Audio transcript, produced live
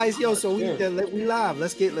Yo, so we live.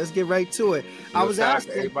 Let's get right to it. I was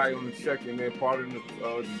asking everybody on the check-in there, part of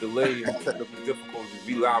the delay and technical difficulties.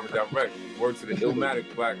 We live and direct. Word to the Illmatic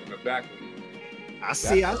plaque in the back. I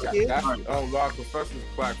see. That's Lord Professor's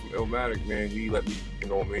plaque from Illmatic, man. He let me, you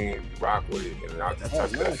know what I mean, rock with it, and I just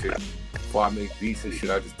touched that shit. Before I make beats and shit,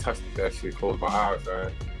 I just touched that shit, closed my eyes,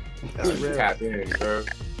 man. That's real. Tap in, bro.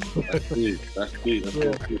 That's big.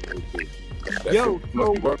 Yo,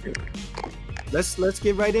 so let's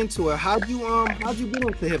get right into it. How'd you get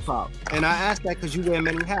into hip hop? And I asked that because you wear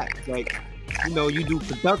many hats. Like, you know, you do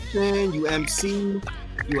production, you MC,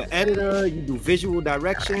 you an editor, you do visual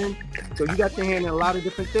direction. So you got your hand in a lot of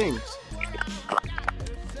different things.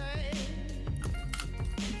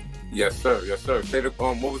 Yes, sir. Say the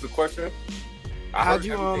what was the question? How'd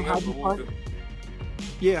you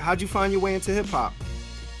find your way into hip hop?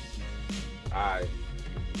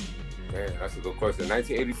 Man, that's a good question.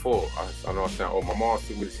 1984. I know I'm saying. Oh, my mom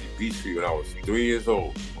took me to see Beat Street when I was 3 years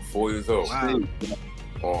old, or 4 years old. Wow.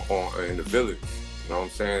 On in the village. You know what I'm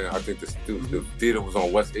saying? I think the theater was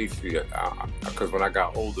on West 8th Street. Because when I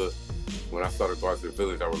got older, when I started going to the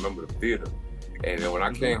village, I remember the theater. And then when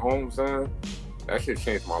I came home, son, that shit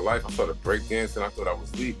changed my life. I started breakdancing. I thought I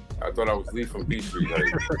was Lee. From Beat Street.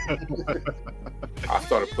 Like, I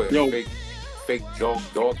started putting fake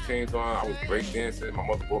dog chains on. I was breakdancing. My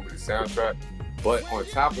mother bought me the soundtrack. But on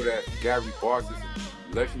top of that, Gary Bartz is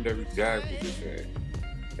a legendary jazz musician.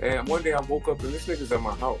 And one day I woke up and this nigga's at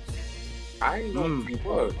my house. I didn't know who he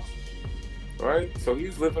was. Right? So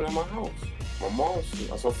he's living at my house. My mom's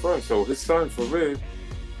a friend. So his son, Farid,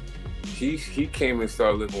 he came and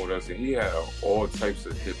started living with us, and he had all types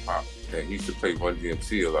of hip hop. And he used to play Run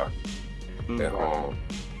DMC a lot. And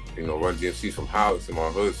you know, Run DMC's from Hollis in my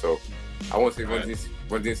hood, so I won't say Run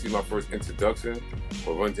DMC is my first introduction,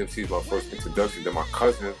 but Run DMC is my first introduction. Then my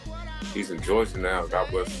cousin, he's in Georgia now.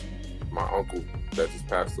 God bless my uncle that just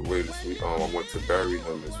passed away this week. I went to bury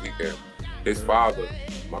him this weekend. His father,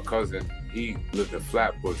 my cousin, he lived in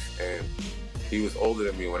Flatbush, and he was older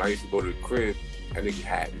than me. When I used to go to the crib, I think he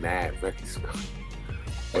had mad records.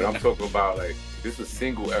 But I'm talking about, like, this was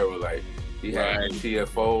single era, like he had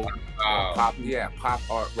TFO, he had pop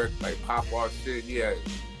art shit. He had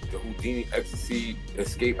the Houdini Ecstasy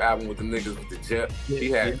Escape album with the niggas with the jet. He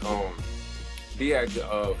had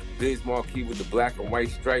the Biz Marquee with the black and white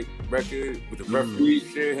stripe record with the referee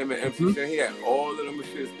shit. Him and MC Shan. He had all of them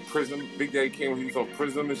shit. Prism. Big Daddy came when he was on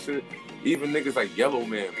Prism and shit. Even niggas like Yellow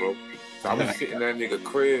Man, bro. So I was sitting in that nigga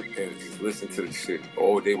crib and just listening to the shit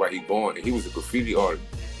all day while he gone. And he was a graffiti artist.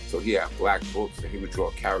 So he had black books and he would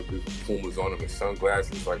draw characters with Pumas on them and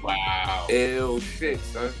sunglasses. Like, wow. Ill shit,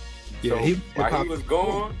 son. Yeah, so while he was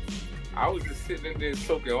gone, I was just sitting in there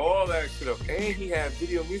soaking all that shit up. And he had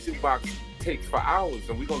video music box tapes for hours.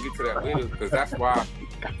 And we're going to get to that later because that's what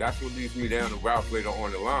leads me down the route later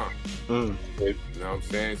on the line. You know what I'm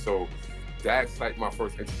saying? So that's like my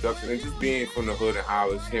first introduction. And just being from the hood and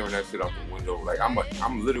Hollis, hearing that shit out the window. Like, I'm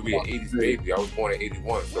literally an 80s baby. I was born in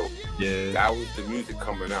 81. So that was the music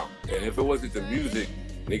coming out. And if it wasn't the music,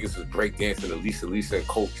 niggas was breakdancing to Lisa and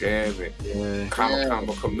Coke Jam and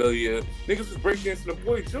Kama Camellia. Niggas was breakdancing to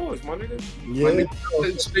Boy George, my nigga. Yeah.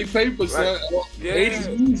 Straight paper, son. Right. Yeah.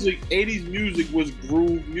 80s music was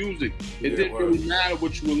groove music. It didn't really matter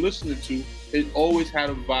what you were listening to. It always had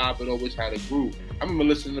a vibe. It always had a groove. I remember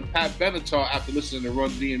listening to Pat Benatar after listening to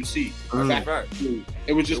Run DMC.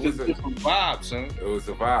 It was just a different vibe, son. It was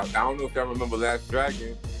a vibe. I don't know if y'all remember Last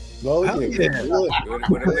Dragon. Oh, when the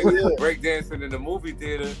niggas was breakdancing in the movie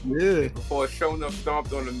theater, before Show Enough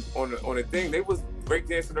stomped on the thing, they was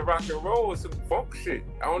breakdancing to rock and roll and some funk shit.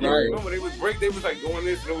 I don't even remember. They was like doing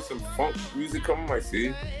this, and there was some funk music coming. Like,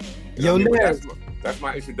 see, yo, Nez, that's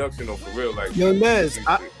my introduction, though, for real. Like, yo, Nez,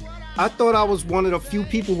 I thought I was one of the few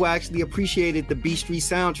people who actually appreciated the Beat Street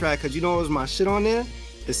soundtrack because you know it was my shit on there.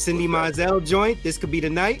 The Cindy Mizell joint, This Could Be the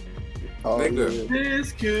Night. Oh, nigga.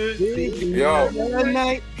 This could be the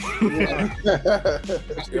night.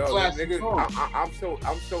 Yo, nigga, I'm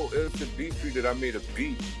so ill to Beat Street that I made a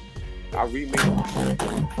beat. I remade.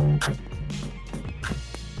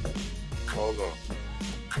 Hold on.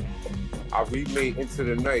 I remade Into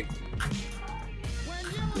the Night.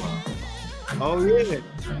 Wow. Oh yeah. You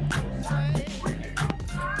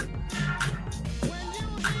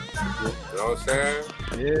know what I'm saying?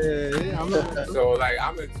 Yeah. So like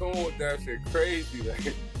I'm in tune with that shit crazy.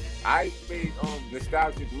 Like I made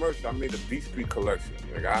nostalgic merch. I made a Beat Street collection.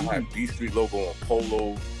 Like I had Beat Street logo on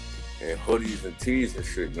polos and hoodies and tees and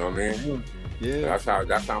shit. You know what I mean? Yeah.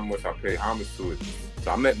 That's how much I paid homage to it.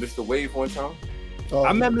 So I met Mr. Wave one time.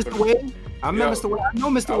 I met Mr. Wave. I remember Mr. Wave. I know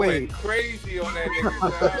Mr. Wave. I went crazy on that nigga. So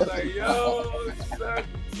I was like, yo, son.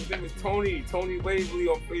 His name is Tony Waverly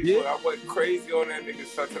on Facebook. Yeah. I went crazy on that nigga.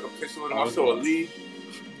 So I took a picture with him. I saw Lee.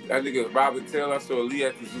 That nigga Robert Taylor. I saw Lee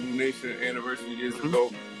at the Zulu Nation anniversary years ago.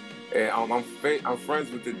 And I'm friends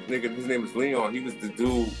with the nigga. His name is Leon. He was the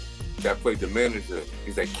dude that played the manager.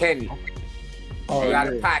 He's like, Kenny. You got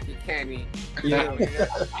a pocket, Kenny. Yeah.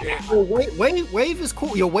 Well, Wave is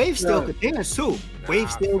cool. Your Wave still could dance too.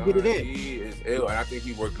 Wave still get it in. He is ill, and I think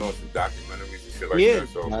he's working on some documentaries and shit like that.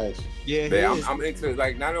 So nice. Yeah, I'm into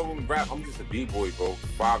like not even rap. I'm just a b-boy, bro.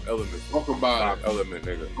 5 elements. Talk about it. 5 element,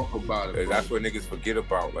 nigga. Talk about it. That's what niggas forget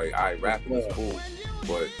about. Like, rapping is cool,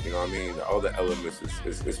 but you know what I mean. The other elements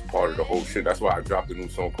is part of the whole shit. That's why I dropped a new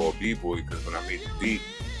song called B-Boy, because when I made the beat,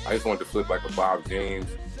 I just wanted to flip like a Bob James.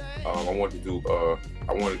 I wanted to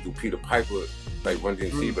do Peter Piper, like Run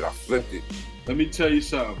DMC, but I flipped it. Let me tell you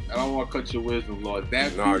something. I don't want to cut your wisdom, Lord.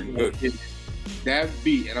 That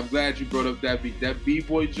beat, and I'm glad you brought up that beat. That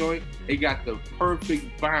B-Boy joint, it got the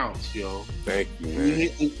perfect bounce, yo. Thank you,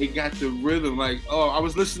 man. It got the rhythm. Like, I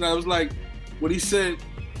was listening. I was like, what he said,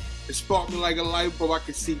 it sparked me like a light bulb. I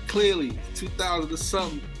could see clearly. 2000 or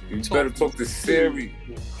something. You better talk to Siri.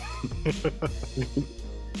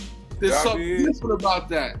 There's something different about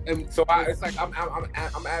that. And so it's like I'm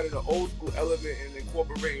adding an old school element and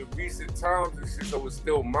incorporating recent times and shit, so it's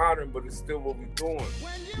still modern, but it's still what we're doing.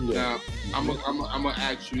 Yeah. Now, I'm gonna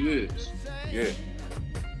ask you this. Yeah.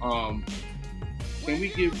 Can we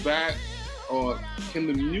get back, or can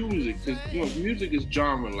the music? Because music is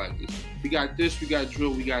genre like this. We got this, we got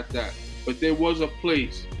drill, we got that. But there was a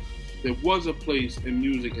place in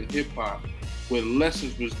music and hip hop where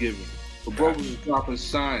lessons was given. But bro was dropping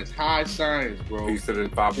science, high science, bro. Peace to the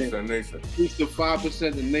 5% nation. Peace to 5%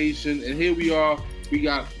 of the nation. And here we are, we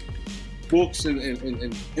got books and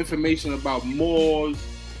information about Moors,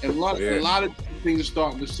 and a lot of things are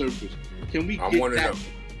starting to surface. Can we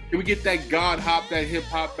get that God hop, that hip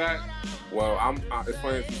hop back? Well, it's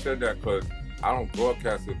funny that you said that, because I don't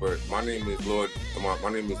broadcast it, but my name is my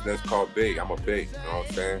name is Nescar Bay. I'm a Bay, you know what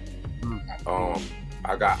I'm saying?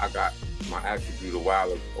 I got my attribute a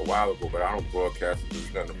while ago, but I don't broadcast it.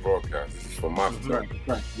 There's nothing to broadcast. It's for my stuff.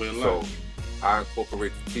 Right. So I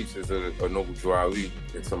incorporate the teachings of Noble Drew Ali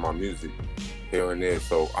into my music here and there.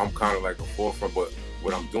 So I'm kind of like a forefront, but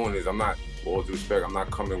what I'm doing is I'm not, with all due respect, I'm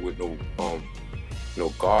not coming with no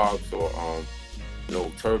garbs or no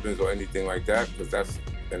turbans or anything like that, because that's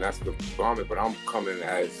the garment. But I'm coming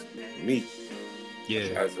as me. Yeah.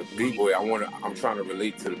 As a b-boy, I'm trying to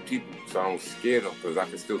relate to the people, so I don't scare them, because I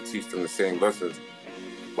can still teach them the same lessons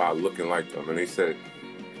by looking like them. And they said,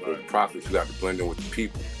 with prophets, you got to blend in with the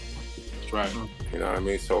people. That's right. You know what I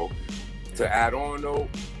mean? So to add on though,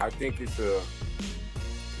 I think it's a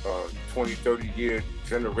 20, 30 year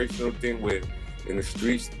generational thing where in the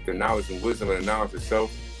streets, the knowledge and wisdom and the knowledge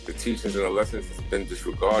itself, the teachings and the lessons has been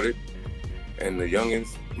disregarded. And the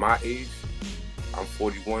youngins, my age, I'm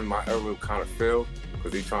 41, my era kind of failed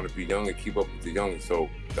because they trying to be young and keep up with the youngins. So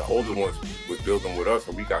the older ones was building with us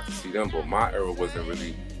and we got to see them, but my era wasn't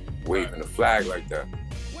really waving the flag like that.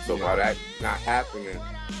 So by that not happening,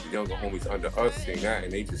 the younger homies under us seeing that,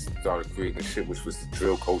 and they just started creating the shit, which was the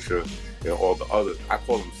drill culture and all the other, I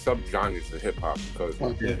call them sub-genres of hip hop, because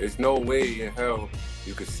there's no way in hell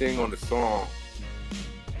you could sing on the song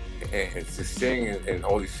and just sing and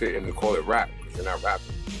all this shit and they call it rap, because they're not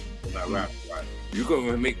rapping. They're not rapping, right? You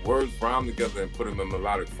can make words rhyme together and put them in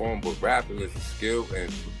melodic form, but rapping is a skill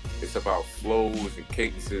and it's about flows and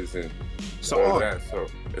cadences and all that. So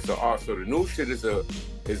it's an art. So the new shit is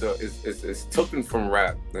taken from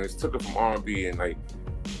rap and it's taken from R&B, and like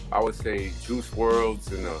I would say Juice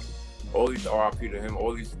WRLDs and all these R.I.P. to him,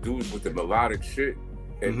 all these dudes with the melodic shit.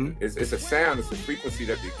 And it's a sound, it's a frequency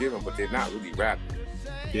that they're giving, but they're not really rapping.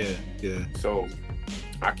 Yeah. So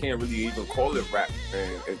I can't really even call it rap,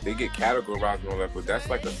 and they get categorized and all that, but that's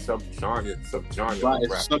like a sub-genre right,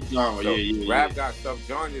 of rap. Sub-genre, so rap got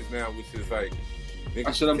sub-genres now, which is like,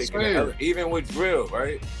 that's what I'm saying. Even with drill,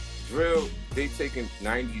 right? Drill, they taking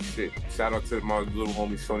 90s shit. Shout out to my little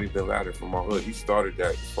homie Sonny Bin Laden from my hood. He started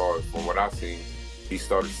that, as far as from what I've seen. He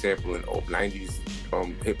started sampling 90s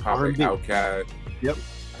hip-hop, like Outkast. Yep.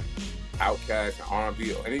 Outkast and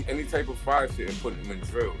R&B, or any type of fire shit, and putting them in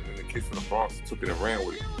drill. And then the kids from the Bronx took it and ran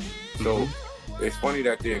with it. So it's funny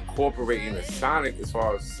that they're incorporating the sonic as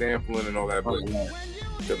far as sampling and all that, but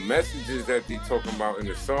the messages that they're talking about in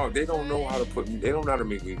the song, they don't know how to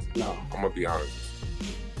make music. No. I'm gonna be honest.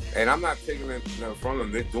 And I'm not taking it from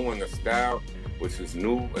them. They're doing a style which is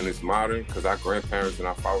new and it's modern, because our grandparents and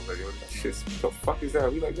our fathers like, yo, that shit, the fuck is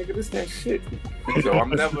that? We like, nigga, this that shit. So I'm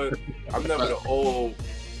never the old,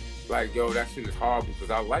 like, yo, that shit is horrible because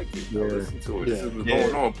I like it. I listen to it. This is what's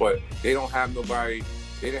going on. But they don't have nobody.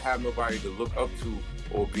 They didn't have nobody to look up to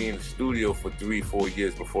or be in the studio for 3-4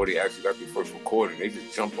 years before they actually got their first recording. They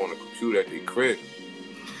just jumped on the computer at their crib,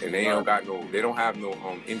 and they don't got no. They don't have no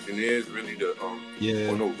engineers really to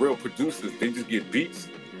or no real producers. They just get beats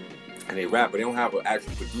and they rap, but they don't have an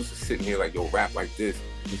actual producer sitting here like, yo, rap like this,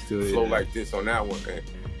 flow like this on that one. And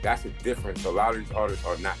that's the difference. A lot of these artists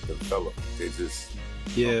are not developed. They're just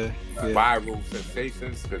viral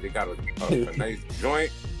sensations because they got a nice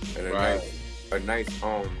joint and a nice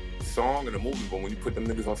song and a movie. But when you put them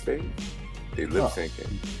niggas on stage, they lip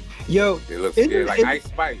syncing. Yo, they look scared like Ice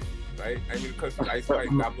Spice, right? I mean, because Ice Spice,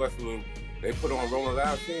 God bless a little. They put on Rolling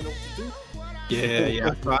Loud. She ain't know what to do.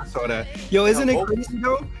 Yeah, I saw that. Yo, isn't it crazy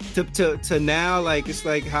though? To now, like, it's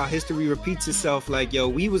like how history repeats itself. Like, yo,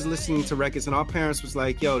 we was listening to records and our parents was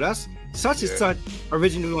like, yo, that's such and such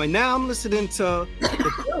original one. Now I'm listening to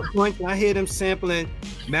the joint and I hear them sampling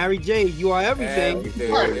Mary J. You Are Everything.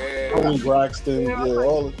 Toni Braxton,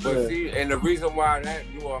 all of that. But see, and the reason why that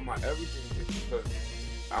You Are My Everything is because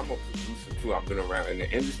I'm a producer too. I've been around in the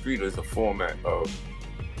industry. There's a format of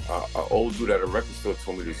an old dude at a record store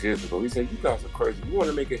told me this years ago. He said, you guys are crazy. You want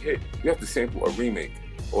to make a hit, you have to sample a remake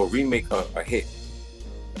or remake a hit.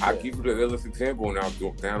 I'll give you the illest example and I'll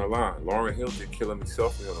go down the line. Lauryn Hill did Killing Me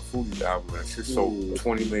Softly on a Fugees album and she sold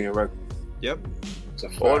 20 million records. Yep.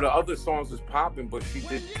 All the other songs was popping, but she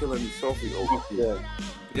did Killing Me Softly over.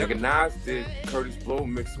 Like Nas did Curtis Blow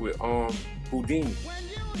mixed with Houdini.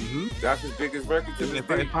 Mm-hmm. That's his biggest record to this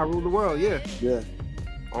day. If I Rule the World, yeah.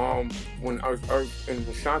 When Earth and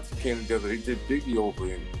Ashanti came together, they did Biggie over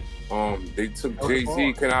and they took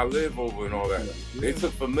Jay-Z Can I Live over and all that. They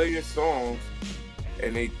took familiar songs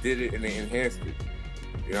and they did it and they enhanced it.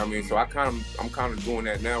 You know what I mean? So I'm kind of doing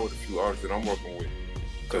that now with a few artists that I'm working with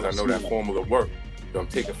because I know that formula works. So I'm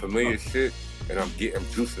taking familiar shit and I'm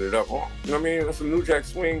juicing it up. You know what I mean? That's some New Jack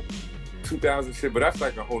Swing 2000 shit, but that's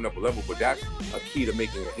like a whole nother level. But that's a key to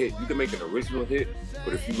making a hit. You can make an original hit,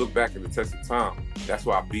 but if you look back in the test of time, that's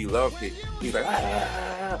why B Love hit. He's like,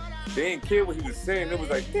 they didn't care what he was saying. It was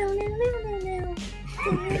like,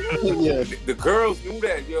 the girls knew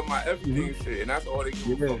that, yo, my everything shit, and that's all they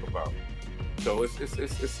can talk about. So it's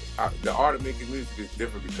the art of making music is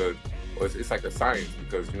different because it's like a science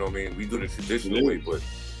because, you know what I mean, we do the traditional way, but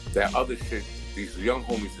that other shit, these young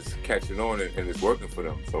homies is catching on and it's working for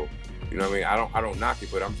them. So, you know what I mean? I don't knock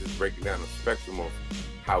it, but I'm just breaking down the spectrum of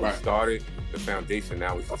how we started. The foundation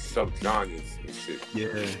now is the sub-genres and shit. Yeah.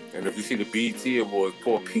 And if you see the BET Awards,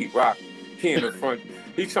 poor Pete Rock, he in the front,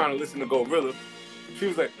 he trying to listen to Gorilla. She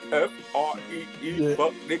was like, F-R-E-E,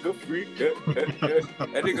 fuck nigga freak. That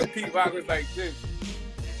nigga Pete Rock was like this.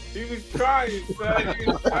 He was trying, son. He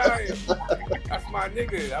was trying. That's my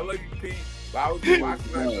nigga. I love you, Pete. But I was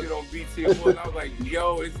watching that shit on BT Awards. I was like,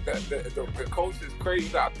 yo, it's the culture's crazy.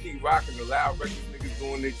 You got Pete Rock and the Loud Records niggas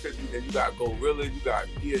doing their tribute. Then you got Gorilla, you got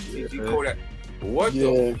PSTG Kodak. What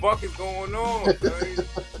the fuck is going on, son?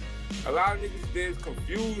 A lot of niggas there is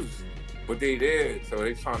confused, but they there. So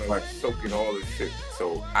they trying to like soak in all this shit.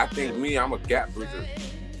 So I think I'm a gap bridger.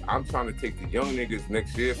 I'm trying to take the young niggas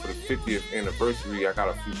next year for the 50th anniversary. I got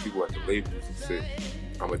a few people at the labels and shit.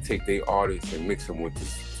 I'm gonna take their artists and mix them with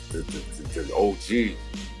the OG.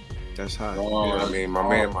 That's hot. You know what I mean? My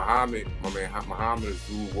man Muhammad is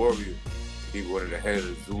Zulu Warrior. He one of the head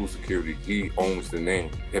of Zulu Security. He owns the name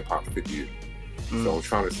Hip Hop 50th. So I'm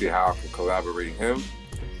trying to see how I can collaborate him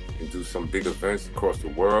and do some big events across the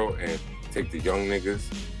world and take the young niggas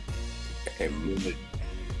and move it.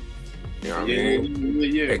 You know what I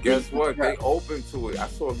mean? Yeah. And guess what? They open to it. I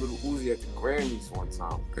saw a Little Uzi at the Grammys one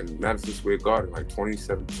time in Madison Square Garden, like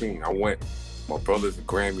 2017. I went. My brother's a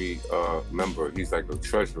Grammy member. He's like a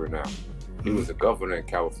treasurer now. He was a governor in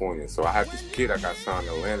California. So I had this kid I got signed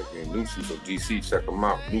in Atlanta named Nucci from DC. Check him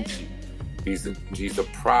out, Nucci. He's a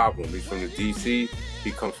problem. He's from the DC.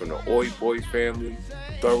 He comes from the Oi Boy family.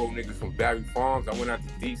 Thorough niggas from Barry Farms. I went out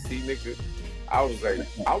to DC, nigga. I was like,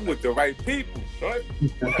 I'm with the right people, right?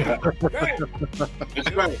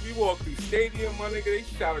 We walked through stadium, my nigga. They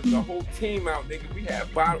shouted the whole team out, nigga. We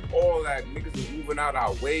had bought all that. Niggas was moving out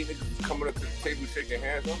our way. Niggas was coming up to the table shaking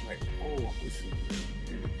hands. I'm like, oh, this is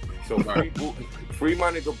so free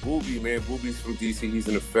my nigga Booby, man. Booby's from DC. He's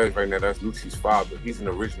in the Feds right now. That's Lucci's father. He's an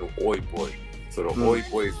original Oi Boy. So the Oi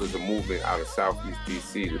Boys was a movement out of Southeast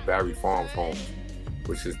DC, the Barry Farms home,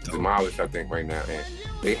 which is demolished, I think, right now. And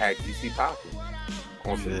they had DC popping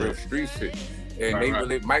on some real street shit. And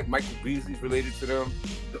Michael Beasley's related to them.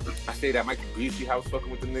 I say that Michael Beasley house fucking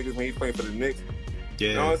with the niggas when he's playing for the Knicks. Yeah.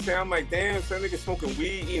 You know what I'm saying? I'm like, damn, son, niggas smoking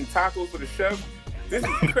weed, eating tacos for the chef. This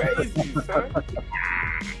is crazy, son.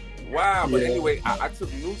 Wow. But anyway, I took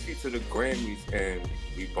Nucci to the Grammys and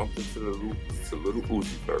we bumped into Little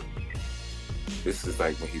Uzi first. This is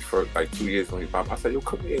like when he first, like 2 years when he popped. I said, yo,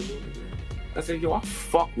 come here, man. I said, yo, I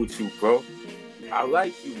fuck with you, bro. I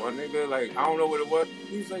like you, my nigga. Like, I don't know what it was.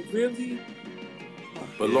 He was like, really?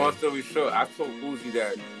 But long story short, I told Uzi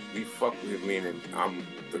that we fuck with him, meaning I'm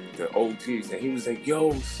the OGs. And he was like,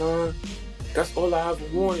 yo, son, that's all I ever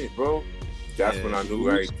wanted, bro. That's when I knew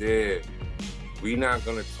right there, we not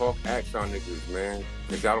gonna talk at y'all niggas, man.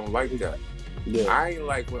 Because y'all don't like that. Yeah. I ain't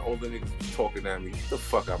like when older niggas talking at me. Get the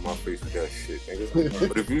fuck out my face with that shit, nigga.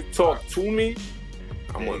 But if you talk to me,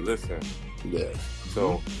 I'm gonna listen. Yeah.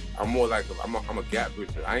 So I'm more like I'm a gap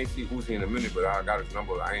bridger. I ain't see Uzi in a minute, but I got his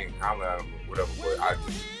number. I ain't holler at him or whatever. But I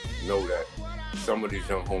just know that some of these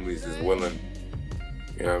young homies is willing.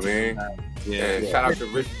 You know what I mean? And shout out to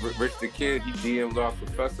Rich the Kid. He DM'd our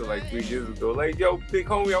professor like 3 years ago. Like, yo, big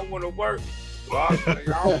homie, I want to work. Well, I was like,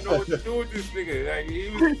 I don't know what to do with this nigga. Like, he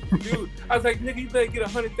was, dude. I was like, nigga, you better get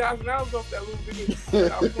 $100,000 off that little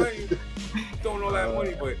nigga. I'm playing. Throwing all that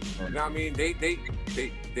money, but you know what I mean? They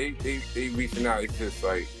reaching out. It's just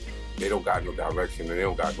like they don't got no direction and they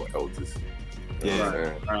don't got no elders.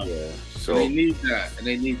 Yeah. So they need that, and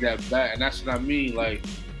they need that back, and that's what I mean. Like,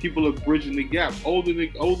 people are bridging the gap. Older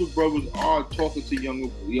brothers are talking to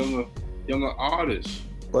younger artists.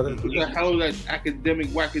 But what the hell is that academic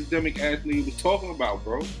ass nigga was talking about,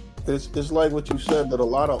 bro? It's like what you said, that a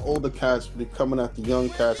lot of older cats be coming at the young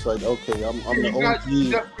cats like, okay, I'm the OG.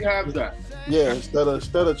 You definitely have that. Yeah, instead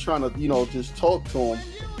of trying to, just talk to them,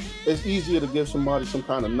 it's easier to give somebody some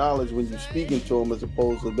kind of knowledge when you're speaking to them as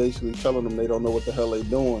opposed to basically telling them they don't know what the hell they're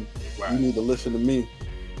doing. Right. You need to listen to me.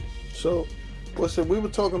 So, we were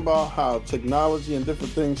talking about how technology and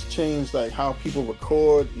different things changed, like how people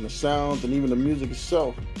record and the sounds and even the music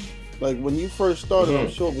itself. Like when you first started, I'm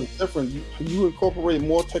sure it was different. You incorporate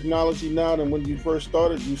more technology now than when you first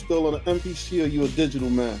started. You still on an MPC or you a digital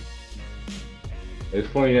man? It's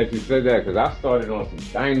funny that you said that because I started on some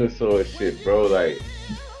dinosaur shit, bro. Like,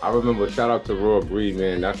 I remember, shout out to Raw Breed,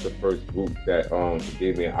 man. That's the first group that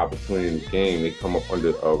gave me an opportunity in the game. They come up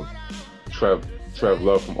under Trev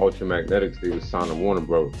Love from Ultramagnetics. They was signed to Warner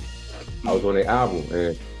Bros. I was on their album,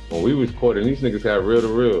 and when we was recording, these niggas had reel to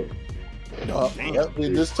reel.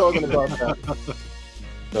 We're just talking about that.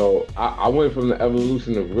 So I went from the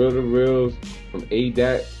evolution of reel to reels from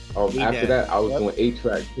ADAT. After that, I was doing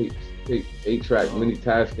 8-track tapes, 8-track mini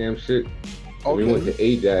Tascam shit. Okay. We went to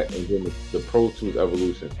ADAT and then the Pro Tools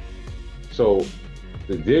evolution. So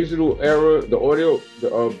the digital era, the audio,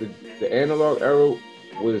 the analog era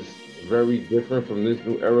was very different from this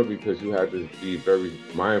new era because you had to be very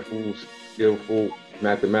mindful, skillful,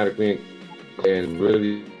 mathematically, and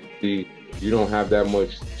really you don't have that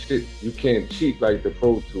much shit. You can't cheat like the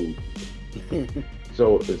Pro Tools.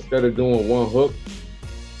 So instead of doing one hook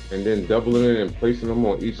and then doubling it and placing them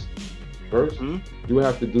on each verse, you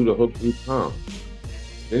have to do the hook 3 times.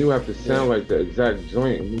 Then you have to sound like the exact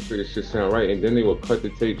joint and make sure it should sound right. And then they will cut the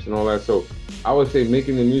tapes and all that. So I would say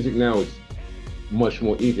making the music now is much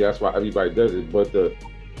more easy. That's why everybody does it. But the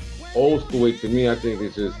old school way, to me, I think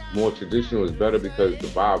it's just more traditional is better because the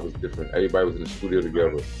vibe was different. Everybody was in the studio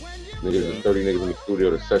together. Niggas was 30 niggas in the studio.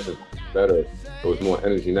 The sessions better. There was more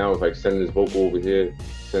energy. Now it's like sending this vocal over here,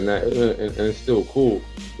 send that, and it's still cool.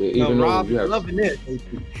 Even though Rob, you have loving it.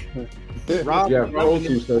 Rob, you have Pro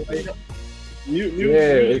Tools stuff. The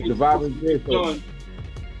vibe is there. So.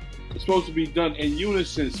 It's supposed to be done in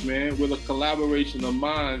unison, man, with a collaboration of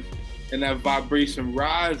minds, and that vibration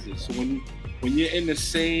rises. So when you're in the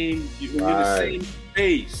same, you're in the same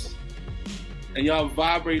space, and y'all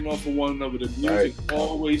vibrating off of one another, the music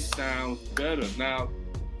always sounds better. Now,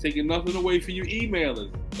 taking nothing away from you emailers.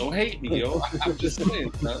 Don't hate me, yo. I'm just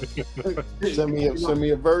saying, son. Send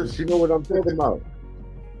me a verse. You know what I'm talking about.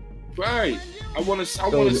 Right. I want to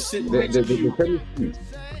sit next to you.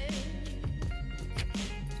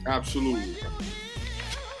 Absolutely.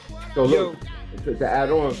 So look, to add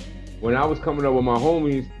on, when I was coming up with my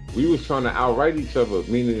homies, we was trying to outright each other.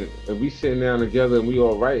 Meaning, if we sitting down together and we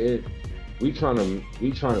all writing, we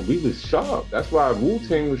was sharp. That's why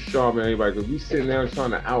Wu-Tang was sharp and everybody, because we sitting down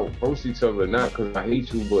trying to out-verse each other, not because I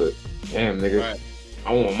hate you, but damn, nigga,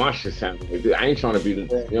 I want my shit sounding like this. I ain't trying to be the, you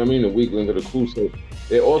know what I mean, the weak link of the crew. So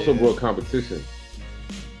it also brought competition.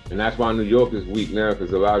 And that's why New York is weak now,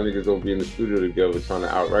 because a lot of niggas don't be in the studio together trying to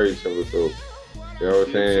outright each other. So, you know what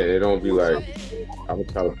I'm saying? It don't be like, I'm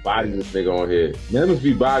gonna try to body this nigga on here. Nems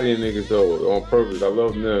be bodying niggas though, on purpose. I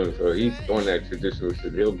love Nems. So he's on that traditional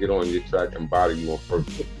shit. He'll get on your track and body you on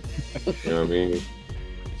purpose. You know what I mean?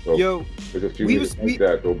 So, yo, there's a few niggas like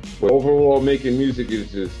that though. But overall, making music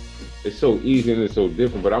is just it's so easy and it's so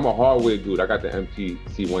different. But I'm a hardware dude. I got the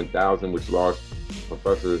MPC 1000, which Lars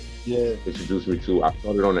Professor introduced me to. I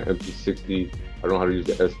started on the MP60. I don't know how to use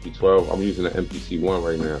the SP12. I'm using the MPC1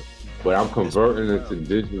 right now. But I'm converting it to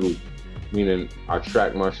digital, meaning I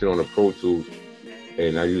track my shit on the Pro Tools,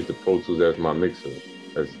 and I use the Pro Tools as my mixer,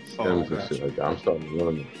 as stems and shit like that. I'm starting to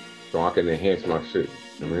learn it, so I can enhance my shit.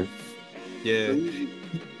 You know what I mean?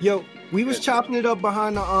 Yeah. Yo, we was chopping it up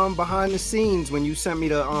behind the scenes when you sent me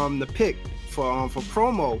the pic for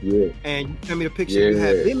promo. Yeah. And you sent me the picture you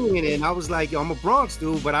had Bimmy in it, and I was like, yo, I'm a Bronx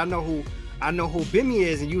dude, but I know who Bimmy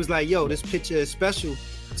is, and you was like, yo, this picture is special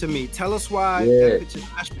to me. Tell us why that picture is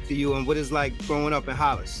special to you and what it's like growing up in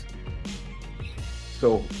Hollis.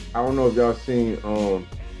 So I don't know if y'all seen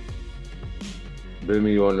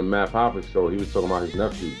Bimmy on the Math Hopper show. He was talking about his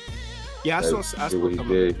nephew. Yeah, I saw what he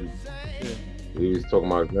did. He was talking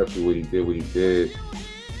about his nephew, what he did.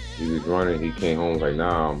 He was running. He came home like,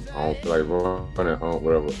 nah, I don't feel like running,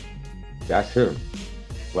 whatever. That's him.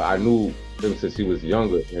 But I knew him since he was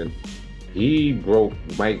younger, and he broke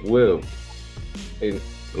Mike Will and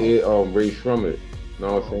Ray Shrummet. You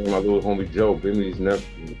know what I'm saying? My little homie Joe, Bimmy's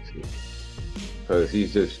nephew. Because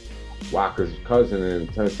he's just Walker's cousin, and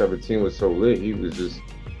 1017 was so lit. He was just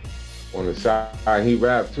on the side. He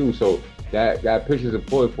rapped too, so that picture's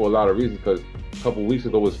important for a lot of reasons. Because a couple weeks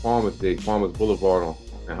ago was Farmers Day, Farmers Boulevard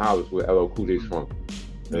in Hollis with LL Cool J Shrunk.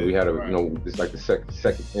 And we had it's like the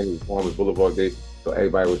second annual Farmers Boulevard Day, so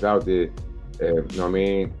everybody was out there. And, you know what I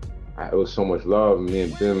mean? It was so much love. Me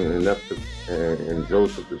and Bim and Joe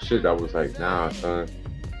took the shit. I was like, nah, son.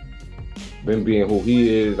 Bim being who he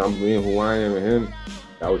is, I'm being who I am, and him.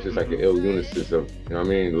 That was just like an ill unison of, you know what I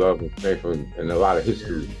mean, love and strength and a lot of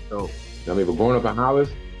history. So, you know what I mean? But growing up in Hollis,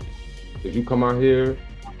 if you come out here,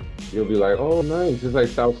 you'll be like, oh, nice. It's like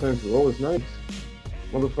South Central. Oh, it's nice.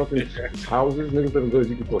 Motherfucking houses, niggas living good.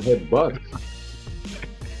 You can go head bust.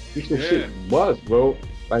 You can shit bust, bro.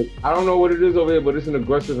 Like, I don't know what it is over here, but it's an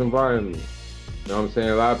aggressive environment. You know what I'm saying?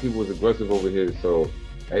 A lot of people is aggressive over here, so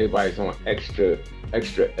everybody's on extra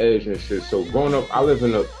edge and shit. So growing up, I live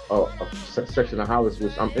in a section of Hollis,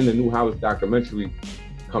 which I'm in the new Hollis documentary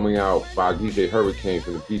coming out by DJ Hurricane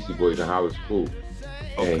from the Beastie Boys and Hollis Crew.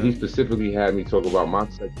 Okay. And he specifically had me talk about my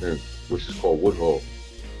section, which is called Woodhall.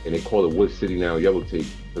 And they call it Wood City now, Yellow Tape,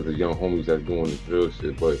 because the young homies that's doing the drill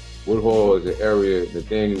shit. But Woodhall is an area,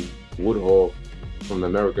 Nathaniel Woodhall from the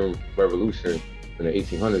American Revolution in the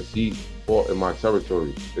 1800s, he fought in my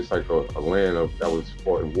territory. It's like a land that was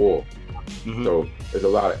fought in war. Mm-hmm. So there's a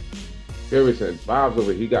lot of spirits and vibes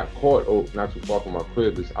over it. He got caught not too far from my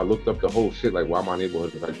crib. I looked up the whole shit, like why my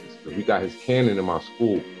neighborhood is like this. We got his cannon in my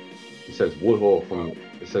school. It says Woodhall and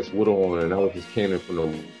that was his cannon from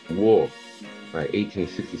the war, like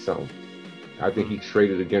 1860 something. I think he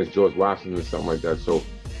traded against George Washington or something like that. So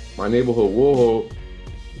my neighborhood, Woodhall,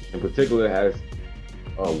 in particular, has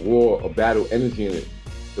a battle energy in it.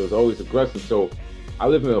 So it's always aggressive. So I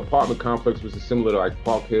live in an apartment complex which is similar to like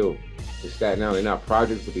Park Hill in Staten Island. They're not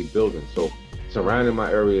projects, but they're buildings. So surrounding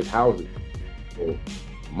my area is houses. So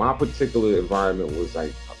my particular environment was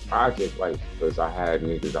like a project, like, because I had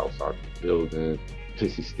niggas outside the building,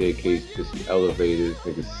 pissy staircase, pissy elevators,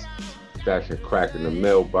 niggas stashing crack in the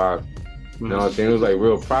mailbox. You know what I'm saying? It was like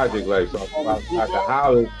real project life. So I got the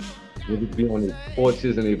house, niggas be on their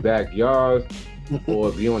porches in their backyards,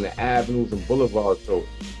 or be on the avenues and boulevards. So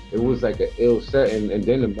it was like an ill set. And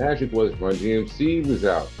then the magic was Run DMC was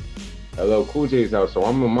out. LL Cool J's out. So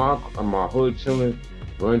I'm in my hood chilling.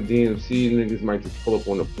 Run DMC niggas might just pull up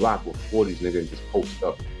on the block with 40s niggas and just post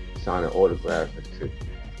up, signing autographs and shit.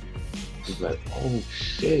 It's like, oh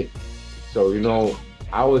shit. So, you know,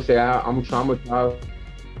 I would say I'm traumatized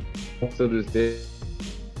to this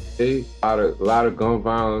day. A lot of gun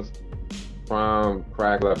violence, crime,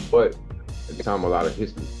 crack, but at the time, a lot of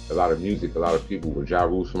history, a lot of music, a lot of people with Ja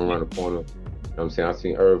Rule from around the corner. You know what I'm saying? I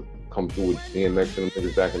seen Irv come through with DMX and them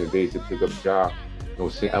niggas back in the days to pick up Ja. You know,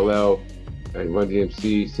 seeing LL and Run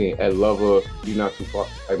DMC, seeing Ed Lover, Be Not Too Far.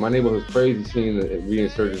 Like, my neighborhood's crazy, seeing the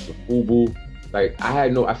reinsurgence of FUBU. Like,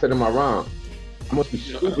 I said in my rhyme, I must be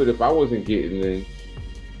stupid if I wasn't getting in.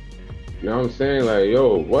 You know what I'm saying? Like,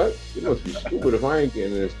 yo, what? You must be stupid if I ain't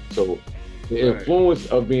getting this. So the influence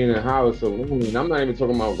of being in Hollis alone, and I'm not even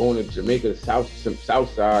talking about going to Jamaica, South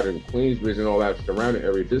Side and Queensbridge and all that surrounding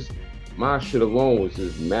area. Just my shit alone was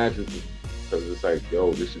just magical. Because it's like,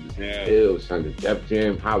 yo, this shit is ill, son. The Def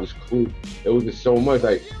Jam, Hollis Crew. It was just so much.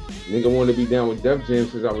 Like, nigga wanted to be down with Def Jam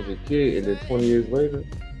since I was a kid, and then 20 years later,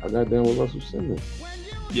 I got down with Russell Simmons.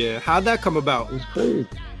 Yeah, how'd that come about? It was crazy.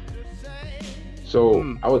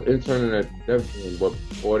 So I was interning at Def Jam, but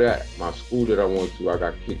before that, my school that I went to, I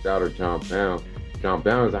got kicked out of John Brown John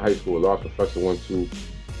Barnes in high school, a law professor went to.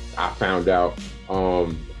 I found out.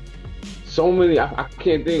 So many, I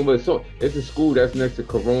can't think, but it's a school that's next to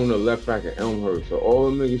Corona, Left Back, and Elmhurst. So all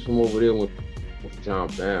the niggas from over there went to John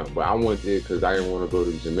Barnes. But I went there because I didn't want to go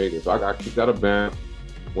to Jamaica. So I got kicked out of Barnes,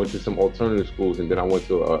 went to some alternative schools, and then I went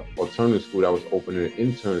to an alternative school that was opening an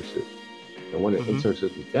internship. And one of the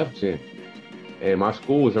internships was Def Jam. And my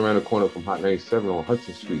school was around the corner from Hot 97 on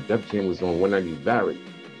Hudson Street. Def Jam was on 190 Barrett.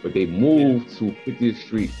 But they moved to 50th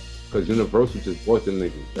Street because Universal just bought them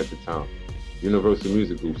niggas at the time. Universal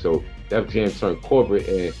Music Group. So Def Jam turned corporate,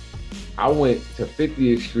 and I went to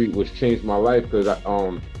 50th Street, which changed my life because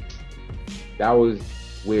that was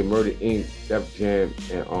where Murder Inc., Def Jam,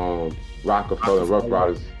 and Rockefeller and Rough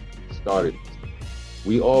Riders started.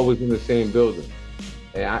 We all was in the same building.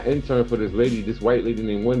 And I interned for this lady, this white lady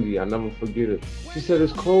named Wendy. I never forget her. She said,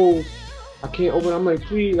 it's closed. I can't open it. I'm like,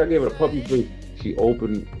 please. I gave her a puppy face. She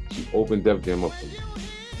opened Def Jam up for me.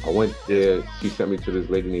 I went there. She sent me to this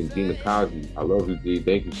lady named Dina Kazi. I love you, D.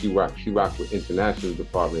 Thank you. She rocked with International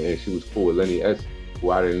Department, and she was cool with Lenny S., who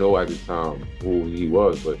I didn't know at the time who he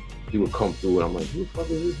was, but he would come through, and I'm like, who the fuck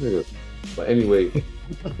is this nigga? But anyway,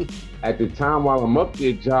 at the time while I'm up there,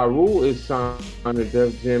 Ja Rule is signed to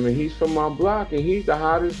Def Jam, and he's from my block, and he's the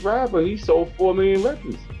hottest rapper. He sold 4 million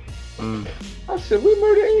records. I said, we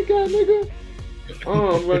Murder Inc. got, nigga.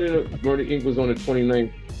 I'm running. Murder Inc. was on the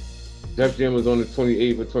 29th. Def Jam was on the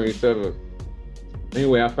 28th or 27th.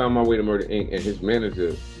 Anyway, I found my way to Murder Inc. and his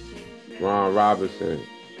manager, Ron Robinson,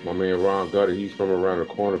 my man Ron Gutter, he's from around the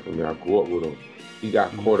corner from me. I grew up with him. He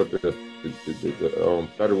got caught up in the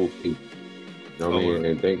federal case. You know what I mean?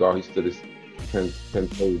 And thank God he stood his 10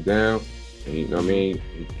 toes down. And you know what I mean?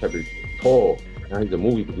 He kept it tall. Now he's a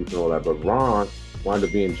movie producer and all that. But Ron wound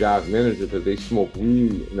up being Ja's manager because they smoked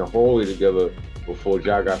weed in the hallway together before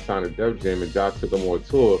Ja got signed to Def Jam, and Ja took him on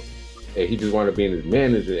tour. And he just wanted to be his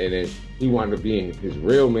manager, and then he wanted to be his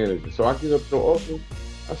real manager. So I get up to the office,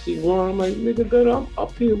 I see Ron, I'm like, nigga, Gutter, I'm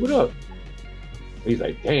up here, what up? He's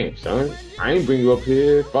like, damn, son, I ain't bring you up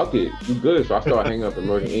here, fuck it, you good. So I started hanging up at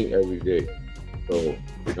Murder Inc. every day. So, you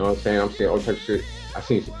know what I'm saying? I'm saying all type of shit. I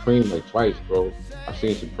seen Supreme like twice, bro. I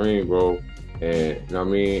seen Supreme, bro, and you know what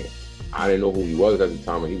I mean? I didn't know who he was at the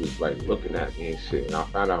time, and he was like looking at me and shit. And I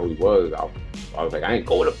found out who he was. I was like, I ain't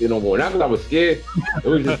going up there no more. Not because I was scared. It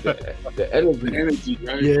was just the energy,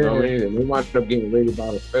 right? Yeah. You know what I mean? And we wound up getting raided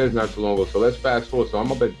by the feds not too long ago. So let's fast forward. So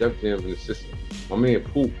I'm up at Def Jam in the system. My man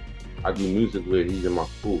Poop, I do music with. He's in my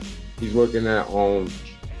school. He's working at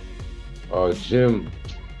gym.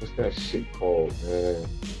 What's that shit called, man?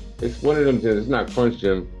 It's one of them gyms. It's not Crunch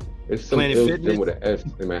Gym. It's some gym with an S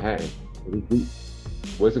in Manhattan.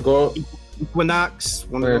 What's it called? Equinox.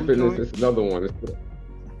 Planet Fitness. It's another one. It's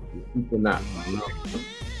Equinox.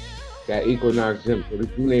 That Equinox Gym. So this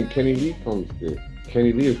dude named Kenny Lee comes there.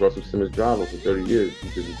 Kenny Lee is Russell Simmons' driver for 30 years. He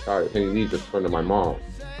just retired. Kenny Lee's a friend of my mom.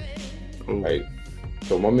 Right.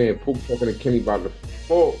 So my man Poop talking to Kenny about the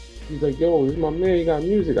phone. He's like, yo, this is my man. He got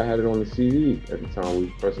music. I had it on the CD at the time. We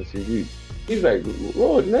was pressing CDs. He's like,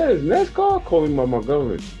 Lord, NASCAR calling my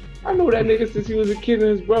government. I know that nigga since he was a kid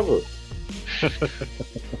and his brother.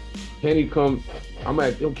 Kenny come, I'm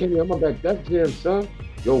like, yo, Kenny, I'm up at Def Jam, son.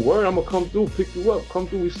 Yo, word, I'm gonna come through, pick you up, come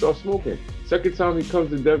through, we start smoking. Second time he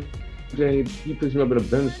comes to Def Jam, he picks me up at a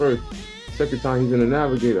Benz first. Second time he's in the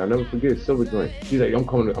Navigator, I never forget, Silver Joint. He's like, I'm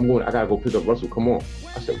going, I gotta go pick up Russell, come on.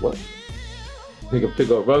 I said, what? Nigga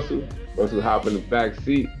pick up Russell hop in the back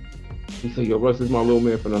seat. He said, yo, Russell's my little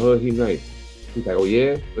man from the hood, he nice. He's like, oh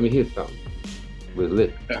yeah, let me hear something. It was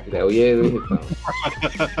lit. He's like, oh yeah, let me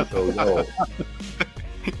hear something. So, yo.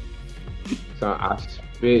 So I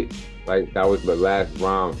spit like that was the last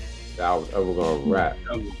rhyme that I was ever gonna rap.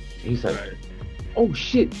 He's like, oh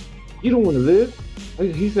shit, you don't wanna live?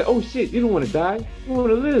 He said, oh shit, you don't wanna die? You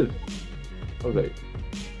wanna live? I was like,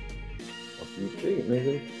 what do you think,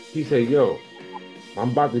 nigga? He said, yo,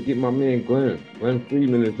 I'm about to get my man Glenn. Glenn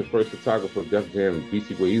Friedman is the first photographer of Def Jam,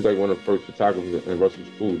 BC Boy. He's like one of the first photographers in Russell's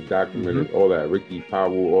school, documented all that. Ricky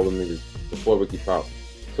Powell, all the niggas before Ricky Powell.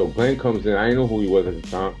 So Glenn comes in, I didn't know who he was at the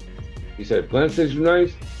time. He said, Glenn says you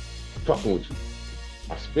nice, I'm fucking with you.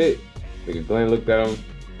 I spit. Nigga Glenn looked at him,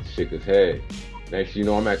 shook his head. Next you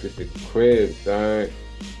know, I'm at this crib, son.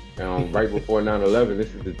 Right before 9/11,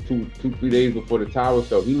 this is the 2-3 days before the tower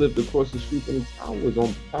fell. He lived across the street from the towers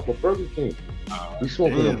on top of Burger King. We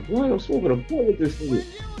smoking a blunt. I'm smoking a blunt with this nigga.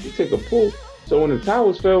 He take a pull. So when the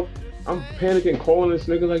towers fell, I'm panicking, calling this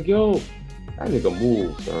nigga like, yo, that nigga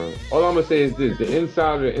move, son. All I'm gonna say is this: the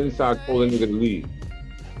inside told the nigga to leave.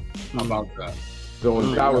 How about that? So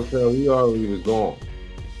when the tower fell, he already was gone.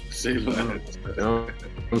 Say that. You know what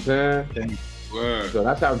I'm saying? So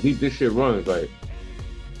that's how deep this shit runs. Like,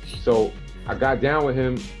 So I got down with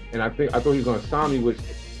him, and I thought he was gonna sign me, which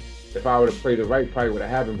if I would have played it right, probably would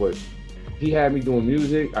have happened. But he had me doing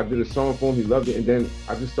music. I did a song for him. He loved it, and then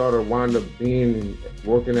I just started wind up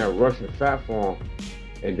working at Rush and Fat Farm,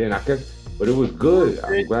 and then I guess. But it was good.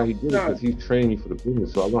 I'm glad he did it because he trained me for the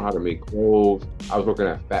business. So I learned how to make clothes. I was working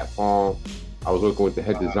at Fat Farm. I was working with the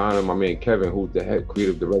head designer, my man Kevin, who's the head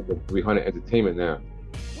creative director of 300 Entertainment now.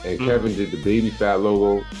 And Kevin did the Baby Fat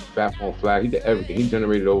logo, Fat Farm flag. He did everything. He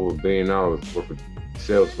generated over $1 billion worth of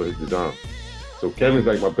sales for his design. So Kevin's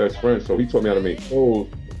like my best friend. So he taught me how to make clothes.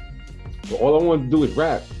 So all I wanted to do is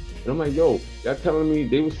rap. And I'm like, yo, y'all telling me,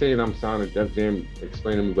 they were saying I'm signing Def Jam,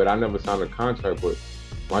 explaining to me, but I never signed a contract. But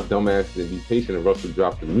my dumb ass didn't be patient, and Russell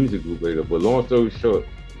dropped the music group later. But long story short,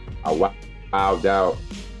 I wowed out.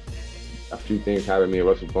 A few things happened. Me and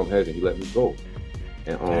Russell bumped heads, and he let me go.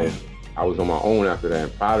 And I was on my own after that,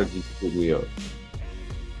 and Prodigy pulled me up.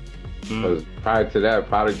 Because prior to that,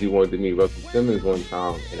 Prodigy wanted to meet Russell Simmons one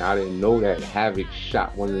time, and I didn't know that Havoc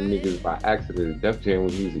shot one of the niggas by accident at Def Jam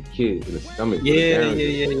when he was a kid in the stomach.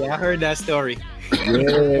 Yeah. I heard that story.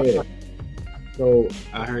 Yeah. So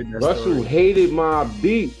I heard that Russell story. hated my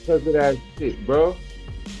beat because of that shit, bro.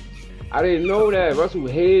 I didn't know that. Russell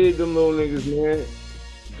hated them little niggas, man.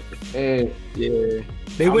 And yeah,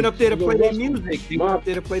 they went up there to play their music. They went up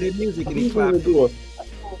there to play their music, and he clapped.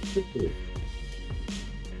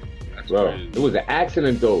 Bro, it was an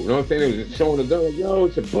accident though. You know what I'm saying? They was just showing the gun, like, yo,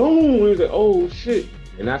 it's a boom. He was like, oh shit.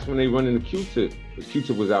 And that's when they run into Q-Tip. Because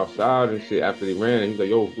Q-Tip was outside and shit after they ran. And he was like,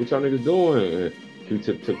 yo, what y'all niggas doing? And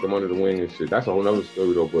Q-Tip took them under the wing and shit. That's a whole nother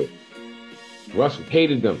story though, but Russell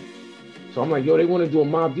hated them. So I'm like, yo, they want to do a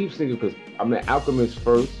Mobb Deep single because I met Alchemist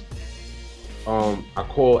first. I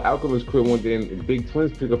called Alchemist crib one day and Big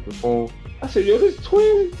Twins picked up the phone. I said, yo, this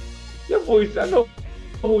Twins, your voice, I know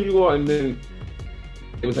who you are. And then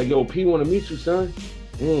it was like, yo, P want to meet you, son.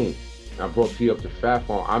 I brought P up to Fat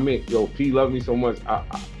Farm. P loved me so much. I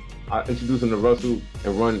introduced him to Russell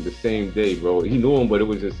and run the same day, bro. He knew him, but it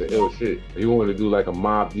was just an ill shit. He wanted to do like a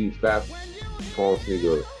Mobb Deep Fat Farm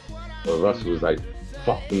sneaker. But Russell was like,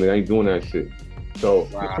 fuck them, I ain't doing that shit. So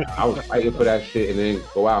I was fighting for that shit and then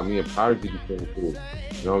go out. Me and Prodigy became cool.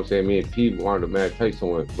 You know what I'm saying? Me and P wanted to mad tight. So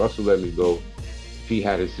when Russell let me go, P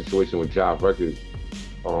had his situation with Jive Records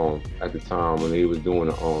at the time when he was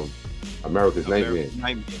doing America's Nightmare.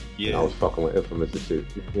 Yeah. And I was fucking with Infamous and shit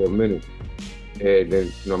for a minute. And then,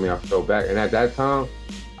 you know what I mean, I fell back. And at that time,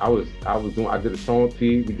 I did a song with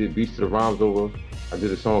P, we did Beats to the Rhymes Over. I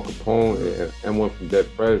did a song with Capone and one from Dead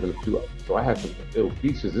Prez and a few others. So I had some ill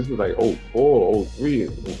features. This was like 04, 03,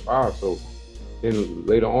 and 05. So then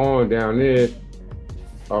later on down there,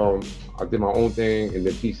 I did my own thing and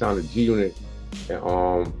then P signed a G Unit.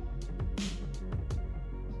 And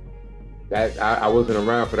that I wasn't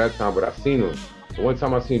around for that time, but I seen him. But one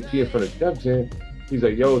time I seen P in front of Def Jam, he's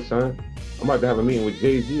like, yo, son, I'm about to have a meeting with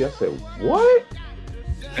Jay-Z. I said, what?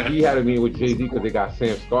 He had a meeting with Jay-Z because they got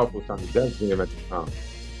Sam Scarfo on the Def Jam at the time.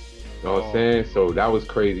 You know what I'm saying? So that was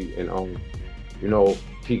crazy. And you know,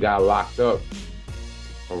 P got locked up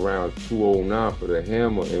around 2009 for the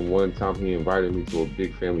Hammer. And one time he invited me to a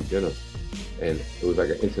big family dinner. And it was like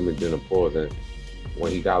an intimate dinner pause. And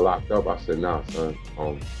when he got locked up, I said, nah, son,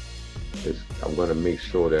 I'm gonna make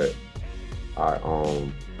sure that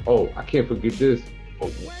I can't forget this.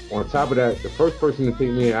 On top of that, the first person to take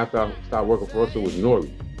me in after I started working for Russell was Nori.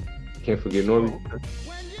 Can't forget Nori.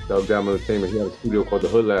 Doug Dam Entertainment. He had a studio called the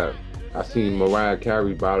Hood Lab. I seen Mariah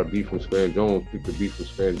Carey buy the beat from Span Jones, pick the beat from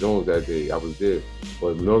Span Jones that day. I was there.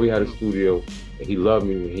 But Nori had a studio and he loved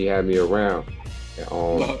me and he had me around. And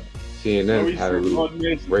CNN had a little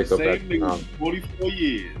breakup at the time. 44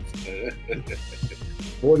 years.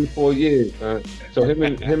 44 years, man. So him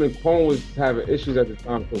and Pone was having issues at the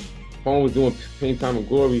time. So Pone was doing Pain, Time and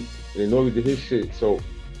Glory, and then Nori did his shit. So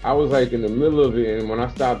I was like in the middle of it, and when I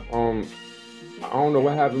stopped, I don't know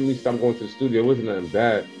what happened to me, stopped going to the studio. It wasn't nothing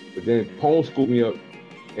bad. But then Pone scooped me up,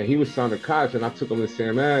 and he was signing college, and I took him to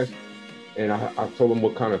Sam Ash, and I told him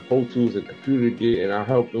what kind of Pro Tools and computer to get, and I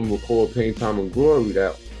helped him record Pain, Time and Glory.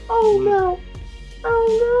 That,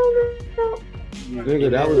 nigga,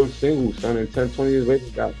 that was a single, son, and 10, 20 years later,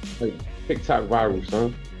 got like TikTok viral,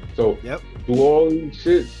 son. So through all these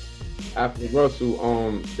shits, after Russell,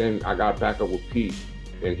 then I got back up with Pete,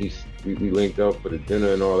 and we linked up for the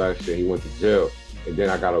dinner and all that shit. He went to jail, and then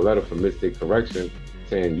I got a letter from Mistake Correction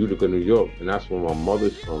saying Utica, New York, and that's where my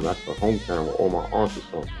mother's from. That's the hometown where all my aunts is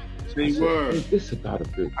from. Say word. Hey, this about a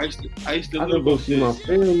bitch. I used to I could go see my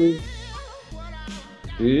family.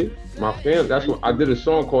 See, my family. That's what I did a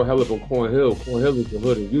song called Hell Up on Corn Hill. Corn Hill is the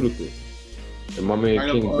hood in Utica, and my man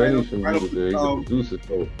King Benny's from Utica. He's a producer.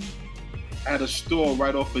 So had a store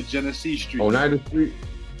right off of Genesee Street. Oneida Street.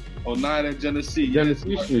 Oneida, Genesee.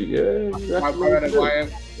 Genesee Street, yeah. By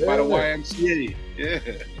the YMCA.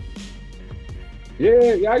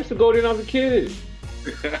 Yeah, I used to go there when I was a kid.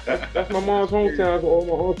 That's my mom's hometown. That's where all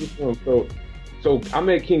my uncles from. So I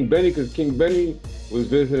met King Benny because King Benny was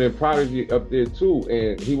visiting Prodigy up there too,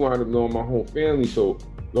 and he wound up knowing my whole family. So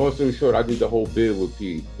long story short, I did the whole bid with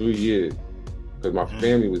P 3 years because my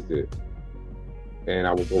family was there, and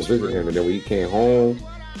I would go visit him. And then when he came home,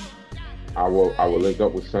 I would link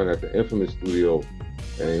up with Son at the Infamous studio,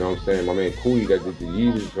 and you know what I'm saying. My man Cooley that did the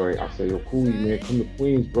Yeezus joint. I said, yo, Cooley, man, come to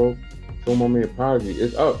Queens, bro. Show my man Prodigy.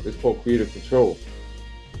 It's up. It's called Creative Control.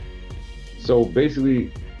 So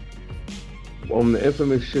basically, on the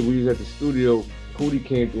Infamous shit, we was at the studio. Cooley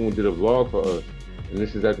came through and did a vlog for us. And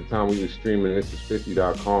this is at the time we was streaming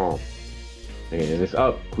thisis50.com. And it's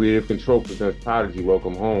up. Creative Control presents Prodigy,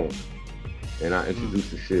 Welcome Home. And I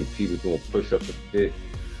introduced the shit. P was doing push-ups and shit.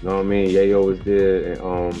 You know what I mean? Yayo was there.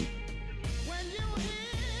 And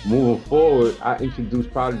moving forward, I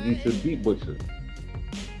introduced Prodigy to Beat Butcher.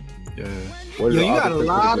 Yeah. Yo, you got a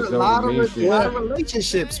lot of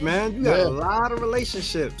relationships, man. You got a lot of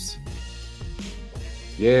relationships.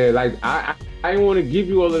 Yeah, like I didn't want to give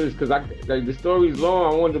you all of this because like the story's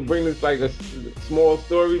long. I wanted to bring this like a small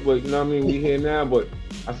story, but you know what I mean. We here now, but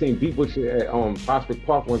I seen Beat Butcher at Prospect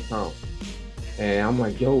Park one time, and I'm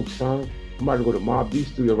like, yo, son, I'm about to go to Mobb Deep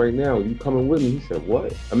studio right now. You coming with me? He said,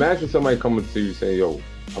 what? Imagine somebody coming to you saying, yo,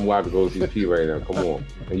 I'm about to go see P right now. Come on,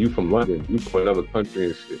 and you from London, you from another country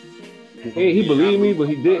and shit. He believed me, but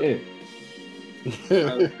he didn't.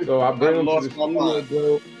 So I bring him to the studio,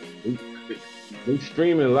 bro. They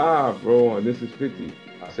streaming live, bro, and this is 50.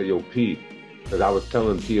 I said, yo, P, because I was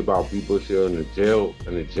telling P about B. Butcher in the jail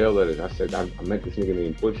letters. I said, I met this nigga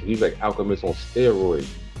named Butcher. He's like Alchemist on steroids,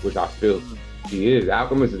 which I feel he is.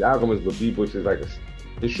 Alchemist is Alchemist, but B. Butcher is like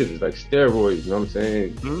this shit is like steroids, you know what I'm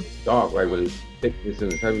saying? Dark, like with his thickness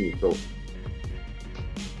and his heaviness.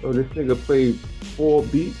 So this nigga played 4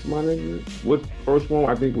 beats, my nigga. What first one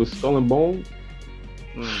I think was Skull and Bones.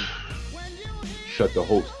 Shut the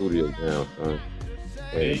whole studio down, son.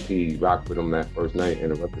 And P rocked with him that first night,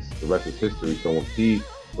 and the rest is history. So when P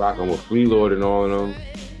rocking with Free Lord and all of them,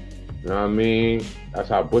 you know what I mean? That's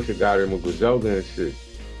how Butcher got him with Griselda and shit.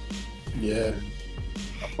 Yeah.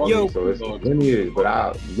 Yo, so it's lineage, but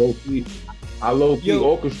I low key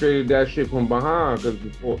orchestrated that shit from behind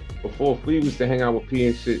because before Flea used to hang out with P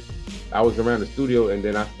and shit, I was around the studio and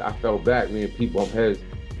then I fell back. Me and P bumped heads.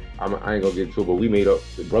 I ain't gonna get into it, but we made up.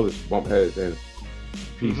 The brothers bumped heads and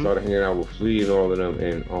P started hanging out with Flea and all of them.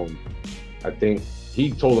 And I think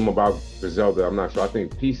he told him about Griselda. I'm not sure. I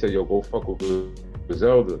think P said, "Yo, go fuck with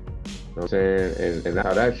Griselda." You know what I'm saying? And that's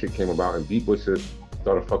how that shit came about. And Beat Butcher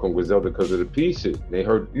started fucking Griselda because of the P shit. They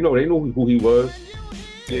heard, they knew who he was.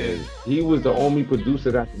 And he was the only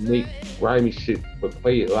producer that could make grimy shit but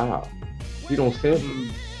play it loud. He don't sample.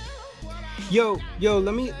 Yo,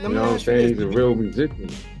 let me you know what I'm saying? He's a real musician.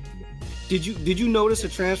 Did you notice a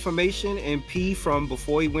transformation in P from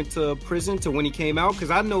before he went to prison to when he came out? Because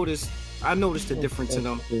I noticed the difference in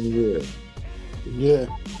him. Yeah.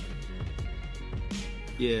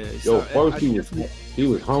 Yo, first he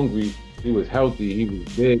was hungry, he was healthy, he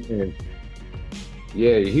was big, and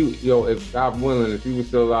if God willing, if he was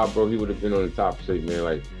still alive, bro, he would have been on the top shape, man.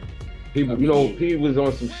 Like people, P was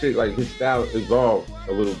on some shit. Like his style evolved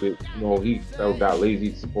a little bit. He got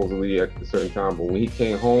lazy supposedly at a certain time, but when he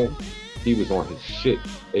came home, he was on his shit.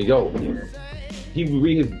 Hey, yo, he would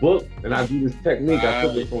read his book, and I do this technique. I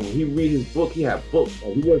took it from him. He read his book. He had books.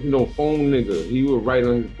 Like, he wasn't no phone nigga. He would write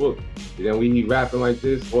on his book. And then when he rapping like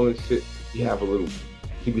this, all this shit, he have a little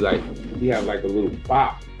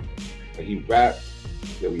bop. And he rapped.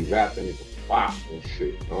 Then we rapped and it's a bop and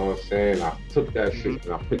shit. You know what I'm saying? I took that shit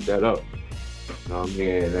and I picked that up. You know what I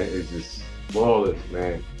mean? It's just flawless,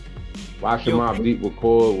 man. Watching Mobb Deep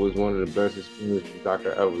record was one of the best experiences I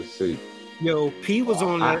could ever see. Yo, P was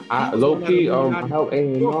on that. I low-key, I helped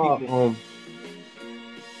A&R.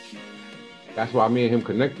 That's why me and him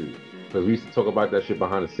connected. Because we used to talk about that shit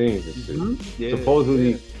behind the scenes and shit. Yeah,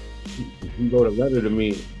 supposedly, he wrote a letter to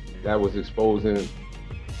me that was exposing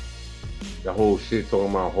the whole shit, talking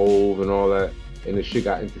about Hove and all that. And the shit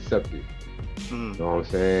got intercepted. You know what I'm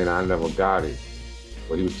saying? I never got it.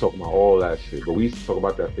 But he was talking about all that shit. But we used to talk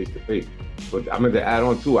about that face to face. But I meant to add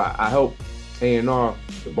on too, I helped A&R,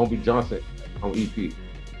 the Bumpy Johnson on EP.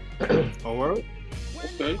 Oh, word?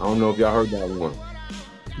 Okay. I don't know if y'all heard that one.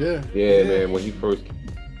 Yeah, man. When he first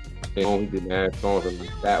came home, he did mad songs and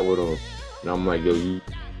I sat with him. And I'm like, yo, you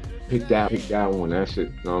pick that one, that shit.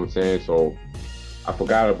 You know what I'm saying? So I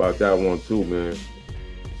forgot about that one too, man.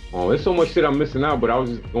 There's so much shit I'm missing out, but I was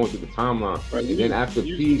just going through the timeline. Right. And then after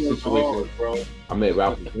P situation, I met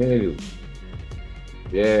Ralph McDaniels.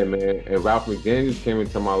 Yeah, man. And Ralph McDaniels came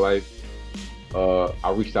into my life.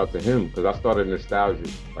 I reached out to him because I started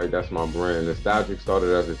Nostalgic, right? That's my brand. Nostalgic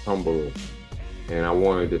started as a Tumblr. And I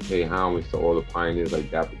wanted to pay homage to all the pioneers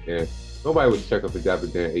like Dapper Dan. Nobody was checking for Dapper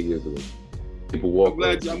Dan 8 years ago. People walk. I'm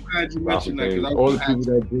glad you mentioned that because all the people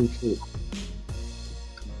that do shit.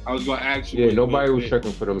 I was gonna ask you. Yeah, nobody was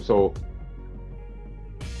checking for them. So,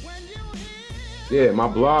 yeah, my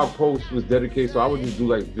blog post was dedicated. So I would just do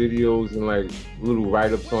like videos and like little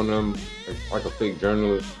write-ups on them, like a fake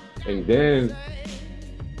journalist. And then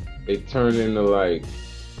it turned into like,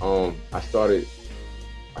 I started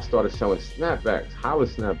selling snapbacks, Holla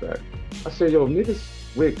snapbacks. I said, yo,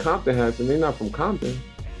 niggas wear Compton hats and they're not from Compton.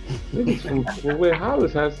 Niggas will wear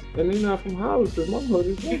Hollis hats and they're not from Hollis because my hood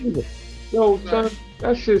is everywhere. Yo, son,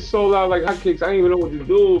 that shit sold out like hotcakes. I didn't even know what to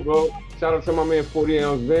do, bro. Shout out to my man 40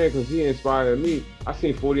 Ounce Van because he inspired me. I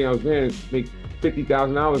seen 40 Ounce Van make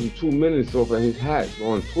 $50,000 in 2 minutes off of his hats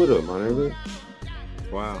on Twitter, my nigga.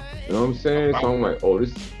 Wow. You know what I'm saying? So I'm like, oh,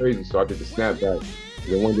 this is crazy. So I did the snapback.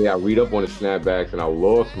 And then one day I read up on the snapbacks and I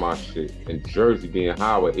lost my shit in Jersey being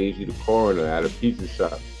high with AG the coroner at a pizza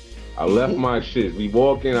shop. I left my shit. We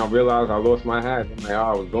walk in, I realized I lost my hat. I'm like, oh,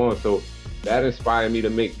 I was gone. So that inspired me to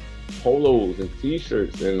make polos and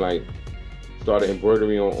t-shirts and like started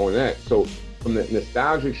embroidery on that. So from the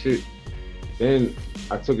nostalgic shit, then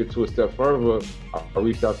I took it to a step further. I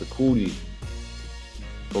reached out to Cootie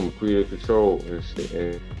from Creative Control and shit,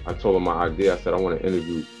 and I told him my idea. I said I want to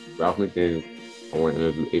interview Ralph McDaniels, I want to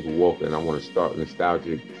interview April Walker, and I want to start a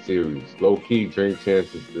nostalgic series. Low key, Drink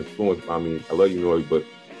Champs is influenced by me. I love you, Noy, but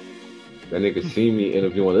that nigga see me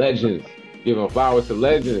interviewing legends, giving flowers to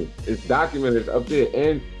legends. It's documented, it's up there.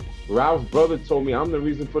 And Ralph's brother told me I'm the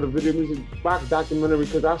reason for the Video Music Box documentary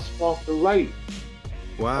because I sparked the light.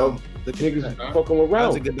 Wow. The niggas fucking with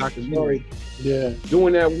Ralph. That's a good documentary. Yeah.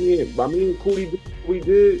 Doing that by me and Cootie, we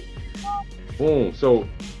did. Boom. So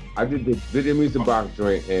I did the Video Music Box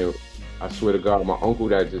joint, and I swear to God, my uncle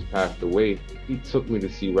that just passed away, he took me to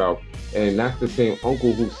see Ralph. And that's the same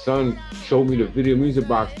uncle whose son showed me the Video Music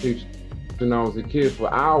Box tapes when I was a kid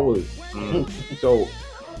for hours. So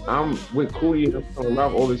I'm with Cootie and I'm talking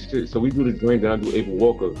Ralph, all this shit. So we do the joint, then I do April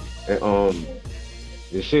Walker. And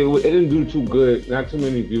the shit, it didn't do too good, not too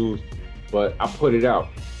many views, but I put it out.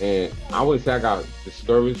 And I wouldn't say I got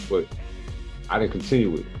discouraged, but I didn't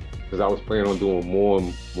continue it because I was planning on doing more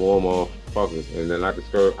motherfuckers. And then I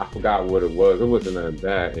forgot what it was. It wasn't that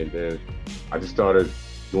bad. And then I just started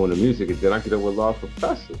doing the music, and then I get up with Lost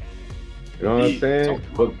Professor. You know what I'm saying?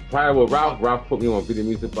 But prior with Ralph put me on Video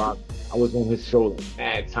Music Box. I was on his show like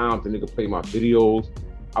mad times. The nigga played my videos.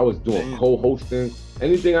 I was doing co-hosting.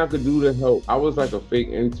 Anything I could do to help. I was like a fake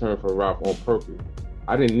intern for Ralph on purpose.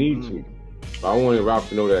 I didn't need to. But I wanted Ralph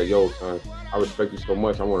to know that, yo, son, I respect you so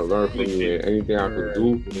much. I want to learn from you. And anything I could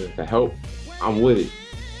do to help, I'm with it.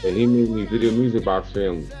 And he made me Video Music Box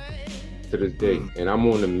family to this day. And I'm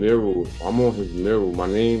on the mural. I'm on his mural. My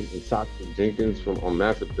name is Sasha Jenkins from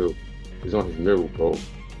Masterfield. Is on his mural, bro,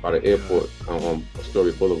 by the airport on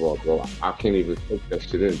Astoria Boulevard, bro. I can't even take that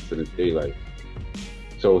shit in to this day, like.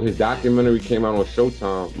 So his documentary came out on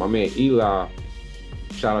Showtime. My man Eli,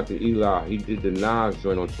 shout out to Eli, he did the Nas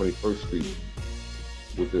joint on 21st Street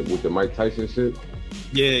with the Mike Tyson shit.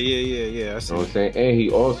 Yeah. I see. You know what I'm saying? And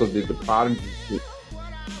he also did the Prodigy shit.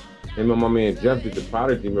 Him and my man Jeff did the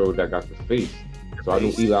Prodigy mural that got the face. So I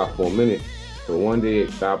knew Eli for a minute. So one day,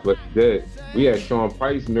 God bless the dead, we had Sean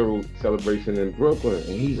Price mural celebration in Brooklyn,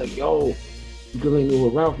 and he's like, yo, you can link me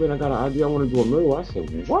with Ralph, man, I got an idea, I want to do a mural. I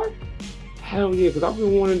said, what? Hell yeah, because I've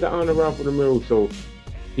been wanting to honor Ralph with a mural. So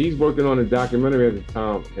he's working on a documentary at the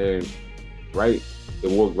time, and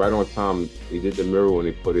it worked right on time. They did the mural and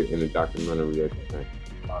they put it in the documentary at the time.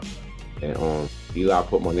 And Eli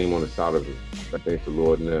put my name on the side of it. I thank the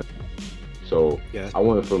Lord in that. So I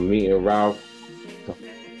went from meeting Ralph to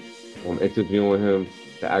interviewing him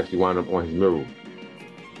to actually wind up on his mural.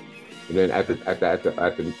 And then at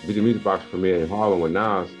the Video Music Box premiere in Harlem with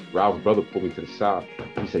Nas, Ralph's brother pulled me to the side.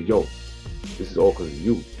 He said, yo, this is all because of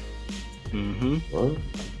you. What?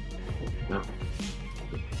 No.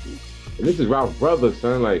 And this is Ralph's brother,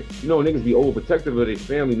 son. Like, you know, niggas be overprotective of their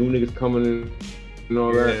family, new niggas coming in and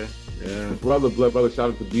all that. Yeah. Blood brother,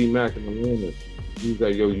 shout out to B Mac and Atlanta. He's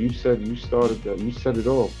like, yo, you started that, you set it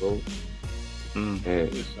off, bro.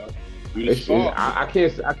 And I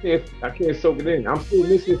can't soak it in. I'm still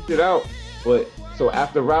missing shit out. But so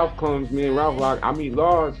after Ralph comes, me and Ralph I meet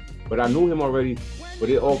Large, but I knew him already But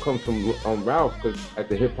it all comes from Ralph, because at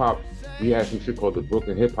the hip hop, we had some shit called the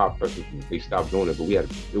Brooklyn Hip Hop Festival. They stopped doing it, but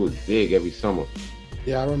it was big every summer.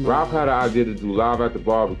 Yeah, I remember. Ralph had an idea to do Live at the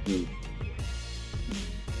Barbecue.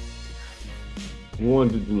 He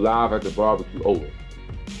wanted to do Live at the Barbecue over. You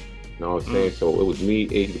know what I'm saying? So it was me,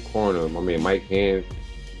 A the Corner, my man Mike Hands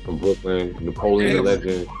from Brooklyn, Napoleon the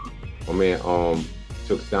Legend, my man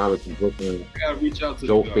Chuck Diamond from Brooklyn, reach out to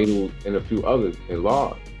Joe Fatal, and a few others, and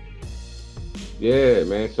Large. Yeah,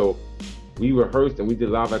 man. So we rehearsed and we did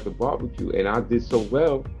Live at the Barbecue, and I did so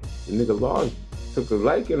well. The nigga Large took a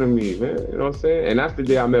liking to me, man. You know what I'm saying? And that's the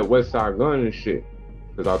day I met Westside Gunn and shit,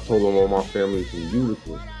 because I told him all my family from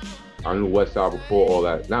Utica. I knew Westside before all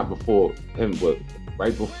that. Not before him, but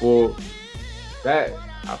right before that,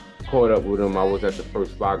 I caught up with him. I was at the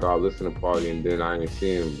first Fly God listening party, and then I ain't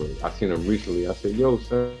seen him, but I seen him recently. I said, yo,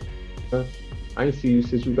 son, I ain't see you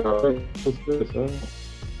since you got hurt. What's good, son?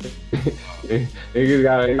 Niggas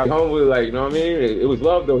got humble, like, you know what I mean? It was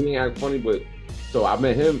love, though. He ain't funny, but so I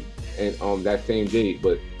met him and that same day.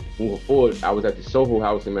 But moving forward, I was at the Soho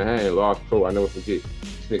House in Manhattan, Lost Pro. I never forget.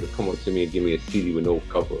 This nigga come up to me and give me a CD with no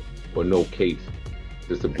cover or no case,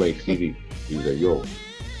 just a blank CD. He was like, yo.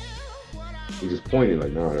 He just pointed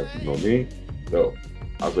like, nah, that's, you know what I mean? So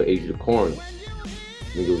I was with Age of the Corner.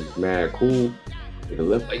 Nigga was mad cool. Nigga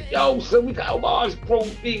left like, yo, son, we got Large Pro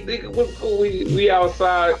beat, nigga. What's cool? We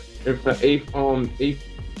outside in for 8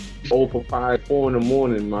 for 5, 4 in the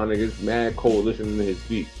morning, my nigga. It's mad cold listening to his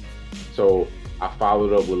beat. So I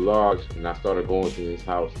followed up with Large and I started going to his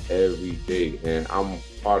house every day. And I'm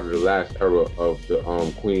part of the last era of the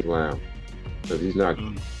Queens Lounge, because he's not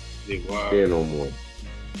there no more.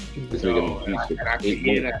 This nigga beats with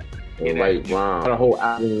 8 months. Right rhyme. I got a whole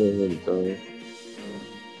album with him, son.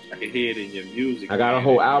 I can hear it in your music. I got a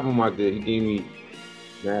whole album I did. He gave me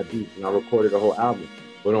mad beats and I recorded a whole album.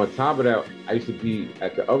 But on top of that, I used to be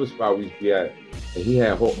at the other spot we used to be at, and he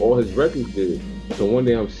had all his records there. So one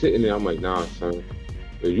day I'm sitting there, I'm like, nah, son,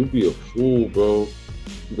 yo, you be a fool, bro.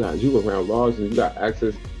 You around Large and you got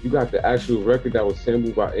access. You got the actual record that was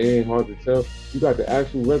sampled by It Ain't Hard to Tell. You got the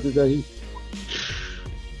actual record that he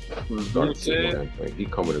started singing that thing. He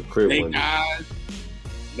come to the crib one day.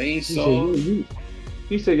 Main song.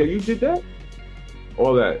 He said, yo, you did that?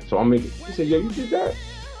 All that. So he said, yo, you did that?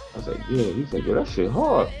 I was like, yeah. He said, yo, that shit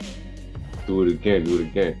hard. Do it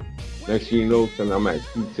again. Next thing you know, son, I'm at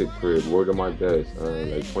Q-Tip crib, word of my dad.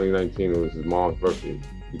 Like 2019, it was his mom's birthday.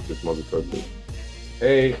 Q-Tip's mother's birthday.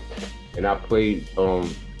 Hey, and I played a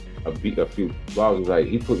few bars. Like,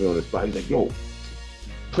 he put me on the spot. He's like, yo,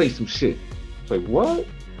 play some shit. I was like, what?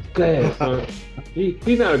 Go ahead, son.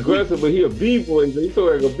 He's not aggressive, but he a B-boy. So he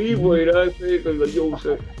talk like a B-boy, you know what I'm saying? So he's like, yo,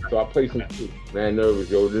 shit. So I play some shit. Man, nervous,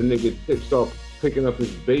 yo. The nigga Tip started picking up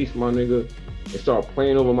his bass, my nigga, and started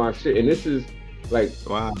playing over my shit. And this is like,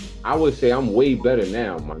 wow. I would say I'm way better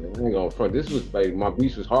now, man. I ain't gonna front. This was like, my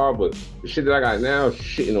beats was hard, but the shit that I got now,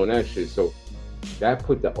 shitting on that shit. So that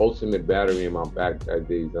put the ultimate battery in my back that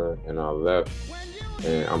day, son, and I left.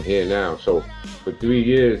 And I'm here now. So for 3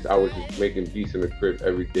 years, I was just making beats in the crib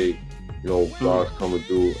every day. You know, Large coming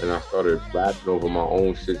through, and I started rapping over my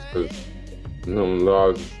own shit because, you know,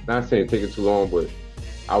 Large, not saying take it too long, but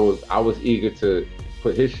I was eager to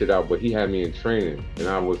put his shit out, but he had me in training, and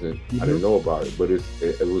I didn't know about it, but it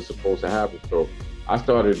was supposed to happen. So I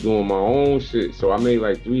started doing my own shit. So I made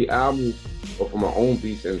like 3 albums for my own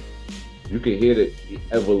beats, and you could hear the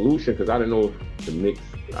evolution because I didn't know the mix.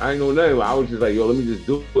 I didn't know nothing. I was just like, yo, let me just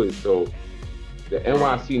do it. So the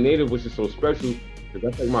NYC Native, which is so special, because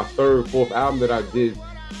that's like my 3rd, 4th album that I did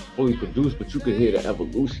fully produced, but you could hear the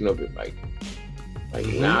evolution of it. Like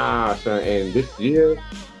nah, son. And this year,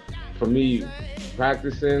 for me,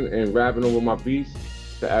 practicing and rapping over my beats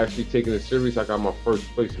to actually taking it serious, I got my first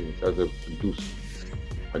placement as a producer.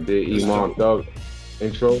 I did Iman Thug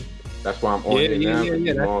intro. That's why I'm on here now.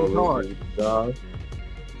 Yeah, that's hard.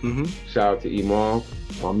 Shout out to Iman,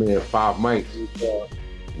 my man 5 Mics.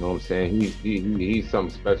 You know what I'm saying? He's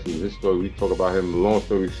something special. His story, we talk about him. Long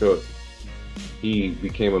story short, he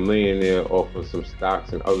became a millionaire off of some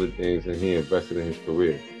stocks and other things, and he invested in his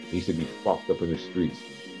career. He used to be fucked up in the streets.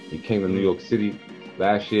 He came to New York City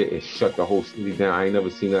last year and shut the whole city down. I ain't never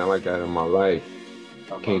seen nothing like that in my life.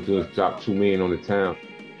 Came to us, dropped $2 million on the town.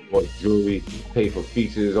 Bought jewelry, paid for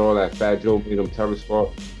features, all that. Fat Joe made him terrorist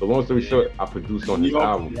spot. So long story short, I produced on his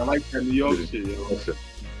album. I like that New York shit, yo.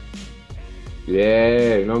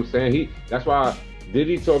 Yeah, you know what I'm saying? That's why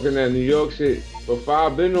Diddy talking that New York shit, but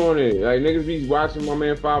 5 been on it. Like, niggas be watching my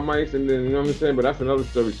man 5 Mics, and then, you know what I'm saying? But that's another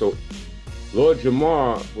story. So Lord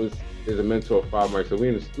Jamar is a mentor of 5 Mics. So we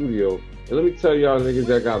in the studio. And let me tell y'all niggas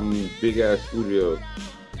that got big ass studios.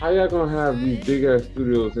 how y'all gonna have these big ass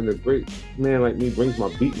studios and a great man like me brings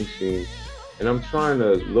my beat machine and I'm trying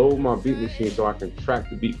to load my beat machine so I can track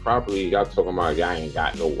the beat properly. Y'all talking about y'all ain't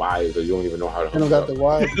got no wires or you don't even know how to. They don't got the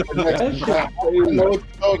wires. I know what you're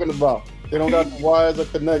talking about. They don't got the wires or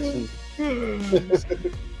connections. This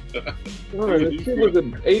shit was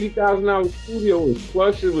an $80,000 studio. It was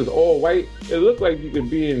plush. It was all white. It looked like you could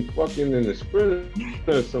be in the Sprinter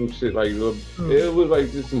or some shit. Like it was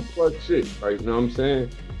like just some plush shit. Like you know what I'm saying?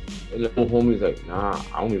 And the homie's like, nah,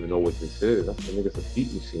 I don't even know what this is. I said, nigga, it's a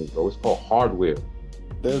beat machine, bro. It's called hardware.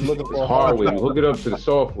 It's hardware. You hook it up to the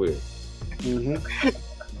software. Mm-hmm. You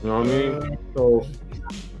know what I mean? So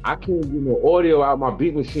I can't get no audio out my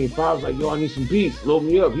beat machine. Bob's like, yo, I need some beats. Load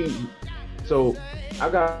me up. So I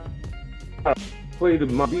got play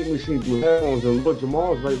my beat machine through headphones, and Lord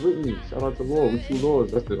Jamal's right with me. Shout out to Lord. We two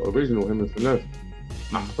Lords. That's the original, him and Finesse.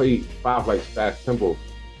 I played 5 like fast tempo.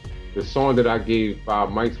 The song that I gave 5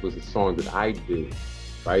 mics was a song that I did,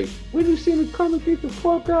 right? When you see me come and get the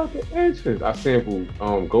fuck out the entrance, I sampled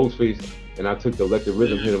Ghostface, and I took the Let the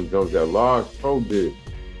Rhythm Hit 'em drums that Large Pro did.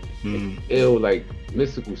 Ill, like,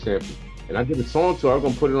 mystical sample. And I did a song to it. I was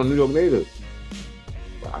gonna put it on New York Native.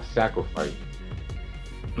 But I sacrificed.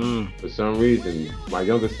 For some reason, my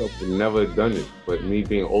younger self would never have done it. But me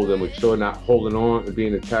being older and mature, not holding on and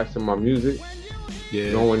being attached to my music,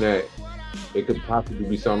 knowing that it could possibly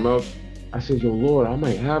be something else, I said, yo, Lord, I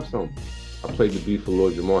might have something. I played the beat for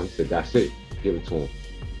Lord Jamal. He said, that's it. Give it to him.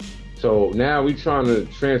 So now we trying to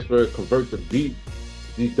convert the beat.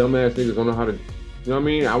 These dumbass niggas don't know how to, you know what I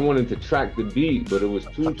mean? I wanted to track the beat, but it was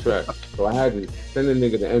 2 tracks. So I had to send a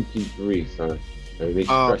nigga the MP3, son. And they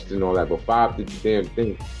stretched and all that, but 5 did the damn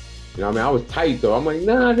thing. You know what I mean? I was tight though. I'm like,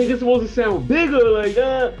 nah, niggas supposed to sound bigger, like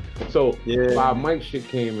So 5 mic shit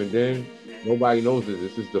came, and then nobody knows this.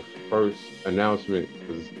 This is the first announcement,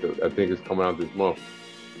 because I think it's coming out this month.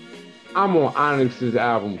 I'm on Onyx's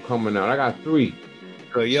album coming out. I got 3.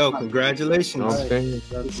 Yo, congratulations. You know what I'm saying?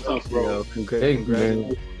 Good stuff, bro. Thank you,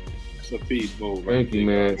 man. That's a piece, bro. Right? Thank you,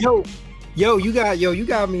 man. Yo, you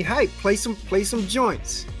got me hyped. Play some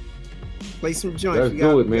joints. Let's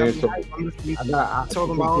do it, man. So I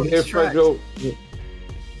talking about all these tracks. To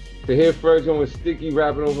hear Ferjo and Sticky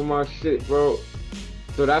rapping over my shit, bro.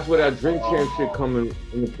 So that's where that Drink Champ shit coming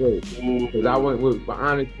into play. Because I went with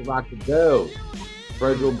Onyx to Rock the Bells.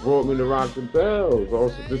 Ferjo brought me to Rock the Bells.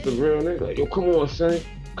 Also, just a real nigga. Like, yo, come on, son.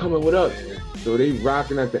 Coming with us. So they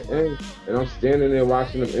rocking at the end, and I'm standing there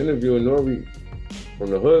watching them interviewing Nori from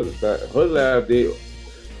the Hood Lab.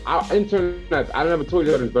 I interned at, I never told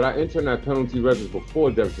you this, but I interned at Penalty Records before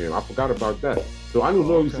Def Jam. I forgot about that. So I knew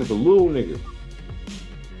Nori since a little nigga.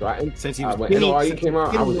 So since he was when NORE came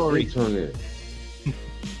out, I was interning.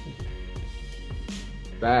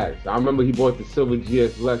 Facts. I remember he bought the Silver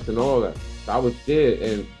GS Lex and all that. So I was there,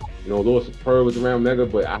 and you know, Lord Superb was around Mega,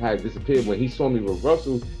 but I had disappeared. When he saw me with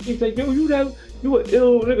Russell, he said, yo, you an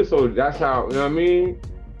ill nigga. So that's how, you know what I mean?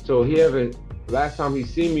 So last time he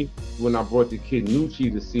seen me, when I brought the kid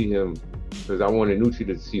Nucci to see him, because I wanted Nucci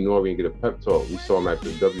to see Nori and get a pep talk. We saw him at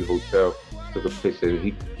the W Hotel, took a picture, and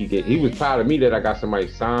he was proud of me that I got somebody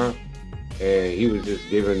signed, and he was just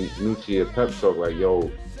giving Nucci a pep talk like, yo,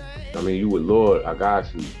 I mean, you with Lord, I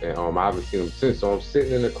got you. And I haven't seen him since, so I'm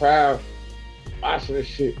sitting in the crowd watching this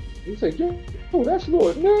shit. He's like, yo, that's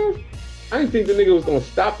Lord, man. I didn't think the nigga was gonna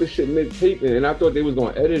stop the shit mid-taping, and I thought they was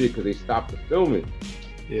gonna edit it because they stopped the filming.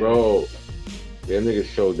 Yeah. Bro, that nigga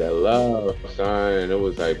showed that love, son, and it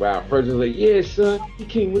was like, wow. Fred was like, yeah, son, he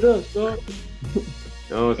came with us, dog. You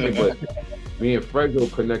know what I'm saying? But me and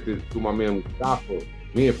Fredo connected through my man Mustafa.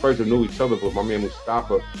 Me and Fredo knew each other, but my man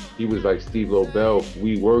Mustafa, he was like Steve Lobel.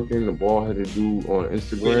 We working, the ball had to do on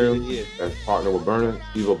Instagram. That's partner with Burner.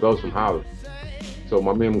 Steve Lobel's from Holland. So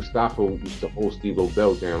my man Mustafa used to hold Steve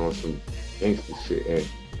Lobel down on some gangster shit. And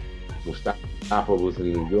Mustafa was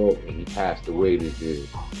in New York, and he passed away this year.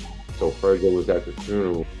 So Ferjo was at the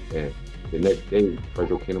funeral, and the next day,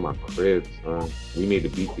 Ferjo came to my crib, son. We made the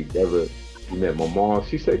beat together. We met my mom.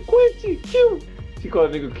 She said, Quincy, cute. She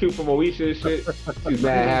called a nigga cute from Moesha and shit. She was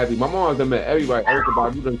mad happy. My mom's done met everybody. Erica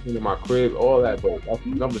Badu done came to my crib, all that, but that's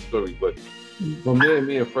another story. But from there,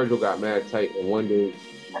 me and Ferjo got mad tight, and one day,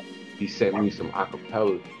 he sent me some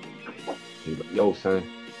acapellas. He was like, yo, son,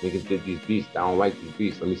 niggas did these beats. I don't like these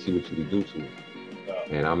beats. Let me see what you can do to them.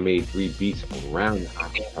 And I made 3 beats around the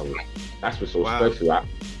acapella. That's what's so special.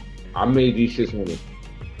 I made these shits on the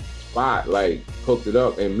spot, like cooked it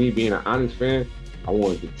up. And me being an Onyx fan, I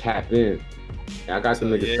wanted to tap in. And I got the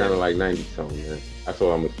niggas sounding like 90 something, man. That's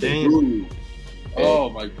all I'm gonna say. Oh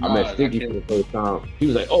my God. I met Sticky for the first time. He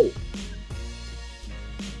was like, oh.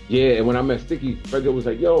 Yeah, and when I met Sticky, Fredro was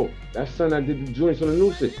like, yo, that son that did the joints on the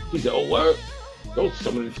new shit. He said, oh, word? Those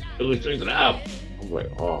some of the illustrations of the album. I'm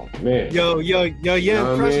like, oh, man. Yo, yeah,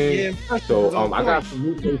 impression. So I got some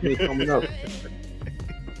new places coming up.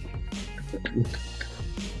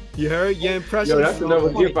 You heard? Your impression. Yo, that's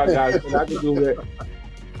another gift I got. I can do that.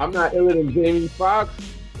 I'm not iller than Jamie Foxx,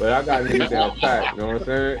 but I got niggas down pat. You know what I'm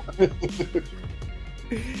saying?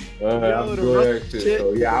 I'm doing that shit.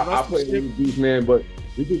 So yeah, I play with beef, man. But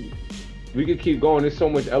we could keep going. There's so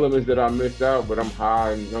much elements that I missed out, but I'm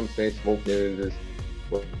high and you know what I'm saying, smoking and just.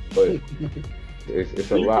 But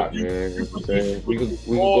it's a lot, man. You know what I'm saying? We could go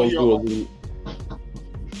through a little.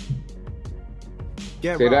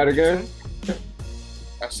 Say that again.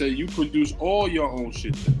 I said you produce all your own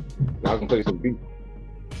shit. Now I can play some beats.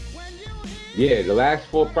 Yeah, the last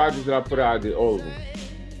 4 projects that I put out, I did all of them.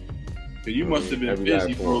 So you must have been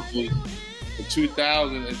busy, bro. In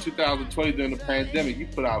 2000 and 2020 during the pandemic, you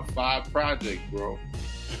put out 5 projects, bro.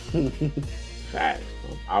 Facts.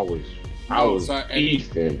 I was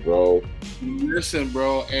feasting, bro. Listen,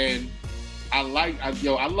 bro, and I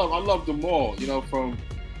love them all. You know, from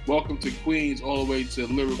Welcome to Queens all the way to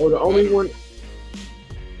Lyrical. Oh, the only one.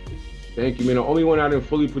 Thank you, man. The only one I didn't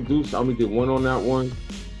fully produce, I only did one on that one,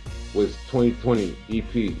 was 2020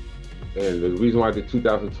 EP. And the reason why I did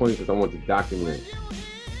 2020 is because I wanted to document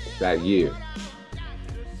that year.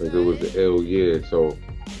 Because it was an ill year. So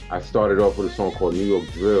I started off with a song called New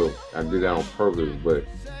York Drill. I did that on purpose, but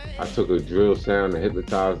I took a drill sound and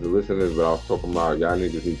hypnotized the listeners, but I was talking about y'all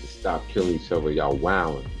niggas need to stop killing each other, y'all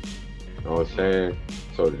wilding. You know what I'm saying?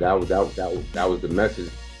 So that was the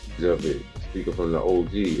message of it. Speaking from the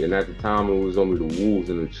OG, and at the time it was only the Wolves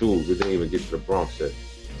and the Chews. It didn't even get to the Bronx set.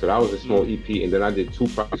 So that was a small EP, and then I did 2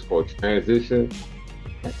 projects called Transition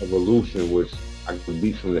and Evolution, which I got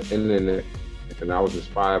beats from the internet, and I was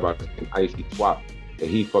inspired by Icy Twop, and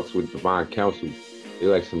he fucks with Divine Council. They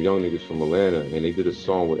like some young niggas from Atlanta, and they did a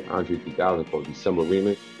song with Andre 3000 called December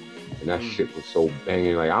Remix, and that shit was so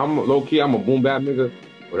banging. Like I'm low-key, I'm a boom bap nigga,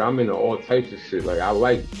 but I'm into all types of shit. Like I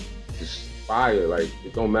like just fire, like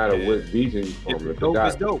it don't matter what region you from. If dope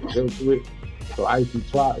is dope. Into it. So Icy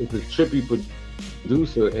Twop is a trippy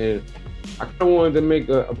producer, and I kind of wanted to make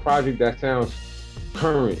a project that sounds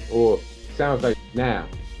current or sounds like now,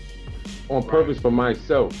 on purpose for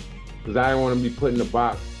myself, because I don't want to be put in the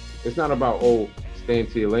box. It's not about staying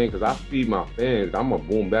to your lane, because I feed my fans. I'm a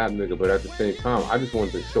boom bap nigga, but at the same time, I just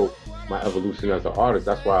wanted to show my evolution as an artist.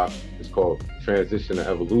 That's why it's called Transition to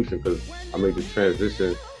Evolution, because I made the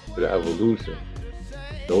transition to the evolution.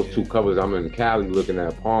 Those 2 covers, I'm in Cali looking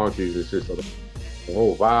at palm trees and shit, so the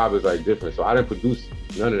whole vibe is like different. So I didn't produce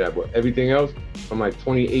none of that, but everything else from like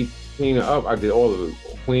 2018 and up, I did all of it.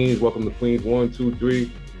 Queens, Welcome to Queens 1, 2,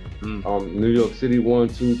 3. New York City 1,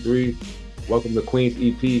 2, 3. Welcome to Queens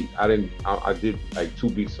EP. I did like 2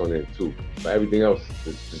 beats on it too, but everything else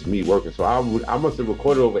is just me working. So I must have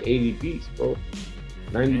recorded over 80 beats, bro.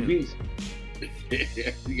 90 beats.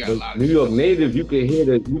 You got a lot New York Native, you can hear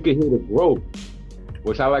the growth,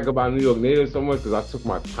 which I like about New York Native so much, because I took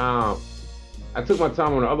my time. I took my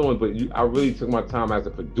time on the other one, but I really took my time as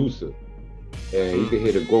a producer, and you can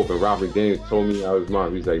hear the growth. And Robert McDaniels told me I was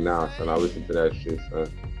mine. He's like, nah, son, I listen to that shit,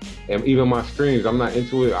 son. And even my streams, I'm not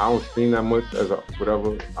into it. I don't stream that much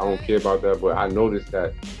whatever. I don't care about that, but I noticed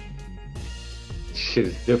that shit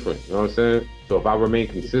is different. You know what I'm saying? So if I remain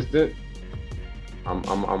consistent, I'm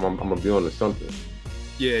gonna be on to something.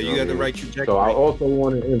 Yeah, you got the right trajectory. So I also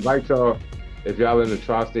want to invite y'all, if y'all in the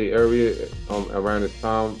tri-state area around this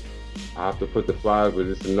time, I have to put the flyers, but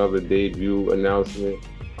it's another debut announcement.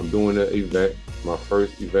 I'm doing an event, my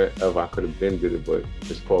first event ever. I could have been did it, but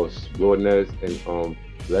it's called Lordnez and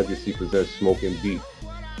Legacy presents Smoking Beats,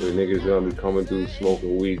 where niggas gonna be coming through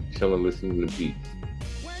smoking weed, chilling, listening to beats.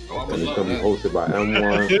 And it's gonna be hosted by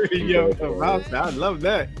M1. Yo, I love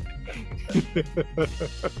that.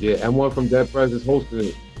 Yeah, M1 from Dead Prez is hosting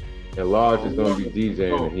it, and Large is gonna be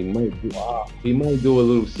DJing, and he might do a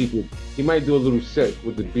little secret. He might do a little set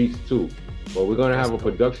with the beats too. But we're gonna have a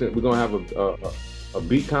production. We're gonna have a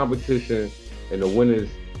beat competition, and the winners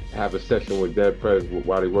have a session with Dead Prez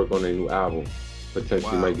while they work on their new album.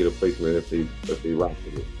 Potentially might get a placement if they rock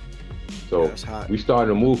with it. So we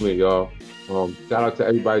started a movement, y'all. Shout out to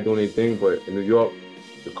everybody doing their thing, but in New York,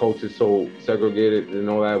 the culture's so segregated and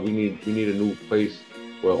all that. We need a new place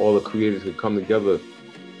where all the creators can come together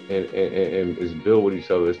and just build with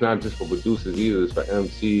each other. It's not just for producers either. It's for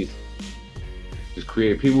MCs. Just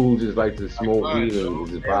create people who just like to smoke weed and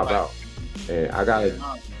just vibe out. And I got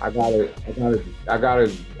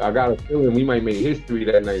a feeling we might make history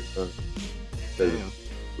that night, son.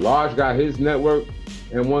 Large got his network,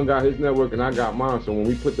 and one got his network and I got mine. So when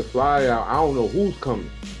we put the flyer out, I don't know who's coming.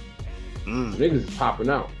 Niggas is popping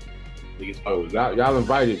out. Y'all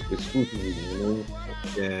invited exclusively, you know?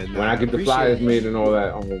 Yeah, when I get the flyers made and all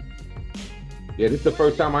that. Yeah, this is the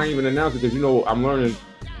first time I ain't even announced it because, you know, I'm learning you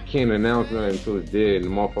can't announce nothing until it's dead, and the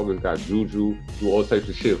motherfuckers got juju, do all types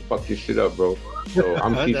of shit, fuck your shit up, bro. So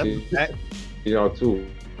I'm teaching y'all too.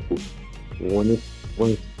 When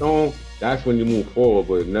it's gone, that's when you move forward,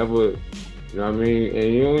 but never, you know what I mean?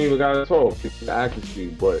 And you don't even gotta talk, it's the accuracy,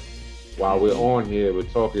 but while we're on here, we're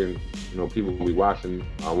talking, you know, people will be watching,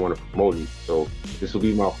 I want to promote it. So this will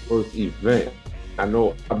be my first event. I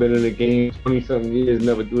know I've been in the game 20-something years,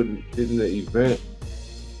 never did an event.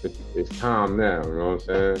 It's time now, you know what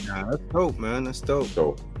I'm saying? Nah, that's dope, man. That's dope.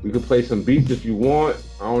 So we can play some beats if you want.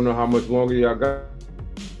 I don't know how much longer y'all got.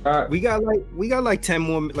 We got like 10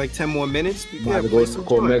 more minutes. We got to go to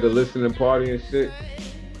Cormega listening party and shit.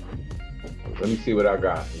 Let me see what I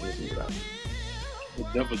got. We'll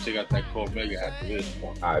definitely check out that Cormega after this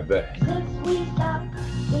one. I bet.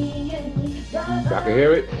 Y'all can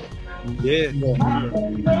hear it? Yeah. You can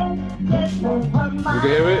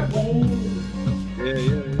hear it? Yeah.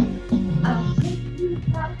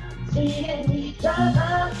 Seeing each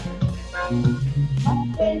other,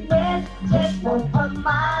 been restless on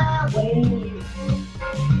my way.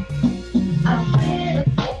 I'm feeling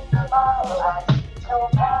alright, so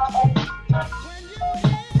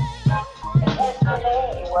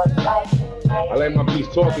I like my piece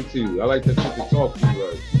talking to you. I like that people talk to you,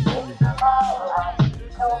 right?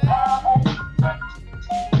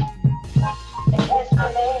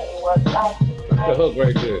 That's the hook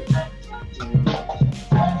right there.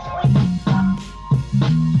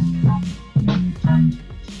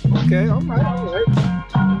 Okay, all right.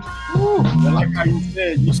 Woo. I like how you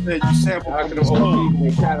sampled how can the old people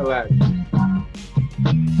in Cadillac.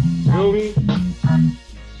 Feel me?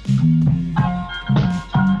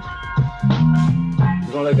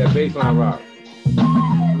 We're gonna let that bass line rock.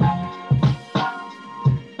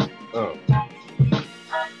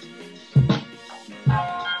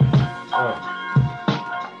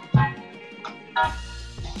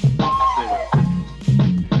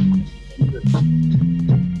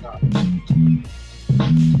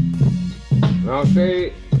 You know what I'm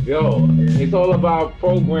saying? Yo, it's all about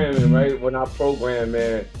programming, right? When I program,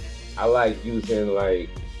 man, I like using I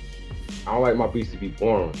don't like my beats to be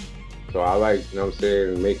boring. So I like, you know what I'm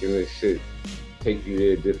saying, making this shit take you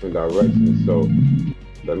there different directions. So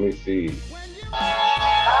let me see.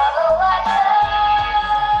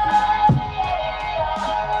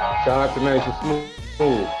 Shout out to Nice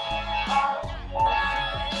Smooth.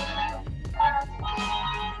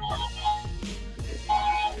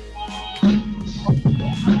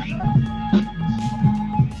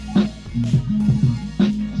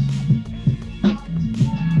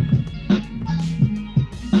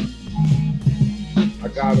 I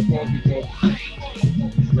got a funky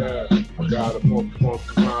style. I got a funky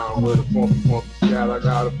rhyme with a funky style. I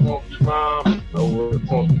got a funky rhyme with a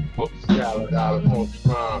funky style. I got a funky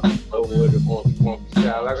rhyme with a funky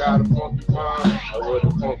style. I got a funky rhyme with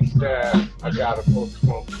a funky style. I got a funky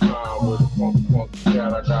rhyme with a funky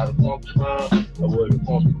style. I got a funky rhyme with a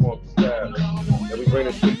funky style. Let me bring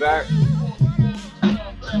this shit back.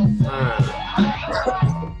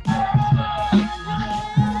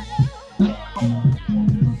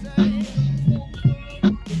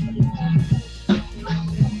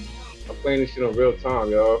 Playing this shit on real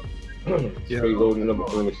time, y'all. Straight loading up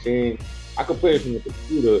from the machine. I can play it from the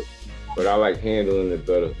computer, but I like handling it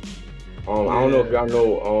better. I don't know if y'all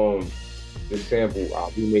know this sample.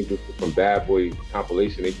 We made this from Bad Boy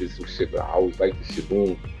compilation. They did some shit, but I always like this shit.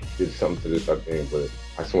 Boom did something to this, I think, but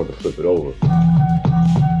I just wanted to flip it over.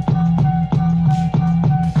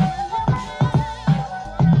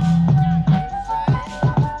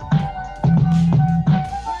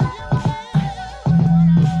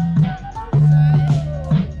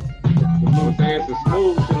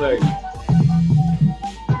 Smooth shit like.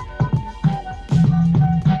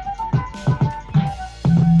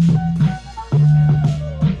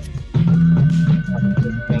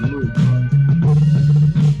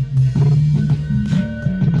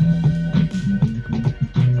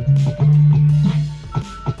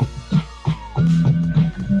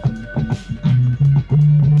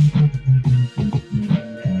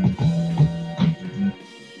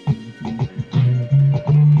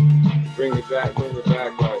 Bring it back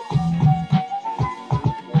like.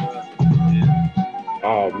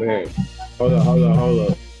 Oh man. Hold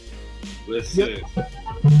up. Listen.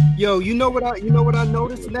 Yo, you know what I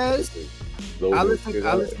noticed, Nez? I listen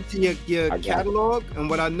to your catalog, and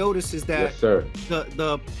what I noticed is that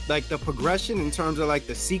the progression in terms of like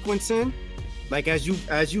the sequencing, like as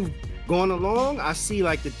you've gone along, I see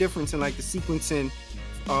like the difference in like the sequencing,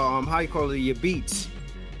 how you call it, your beats.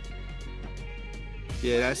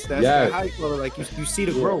 Yeah, that's how you call it. Like you see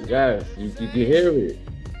the growth. Yes, you can hear it.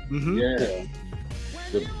 Mm-hmm. Yeah,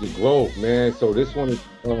 the growth, man. So this one is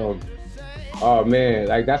oh man,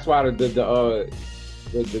 like that's why the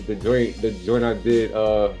joint I did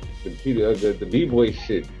the B-boy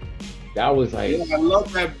shit. That was like, I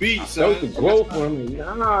love that beat. I felt the growth on me.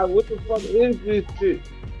 Nah, what the fuck is this shit?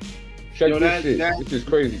 Check this shit. This is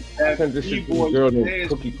crazy. I sent this shit to a girl named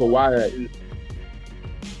Cookie Kawhi.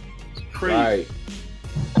 It's crazy. Right.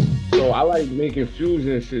 So I like making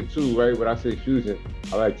fusion and shit too, right? When I say fusion,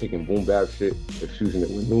 I like taking boom bap shit and fusing it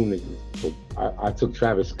with new niggas. So I took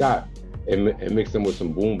Travis Scott and mixed him with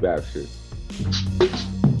some boom bap shit.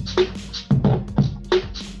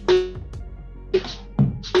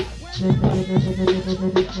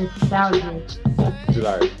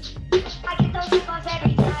 Like,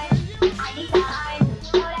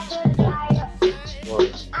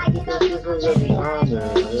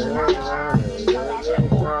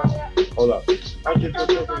 hold up. It's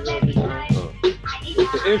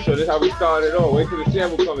the intro. This is how we started off. Wait till the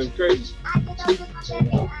sample coming crazy.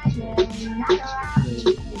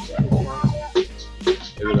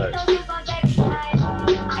 It'll be like.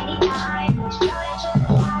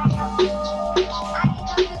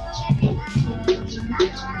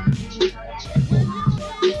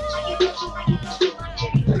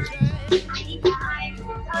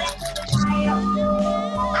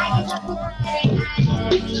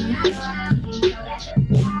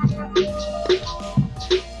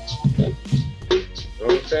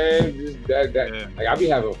 Like I be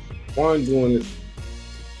having fun doing this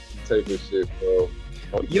type of shit, bro.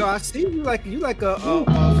 Yo, I see you like a game. I'm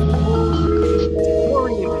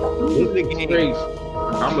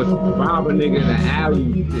a survivor nigga in the alley.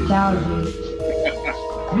 New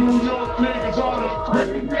York niggas on the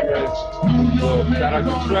crazy. Shout out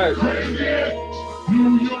to Trez.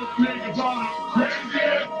 New York niggas on the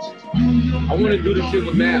crazy. I want to do this shit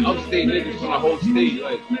with mad upstate niggas from the whole state,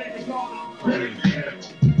 like.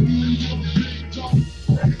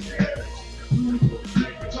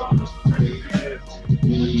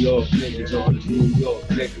 New York niggas on the New York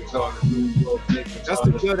niggas on the New York niggas. That's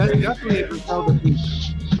definitely a Griselda beat.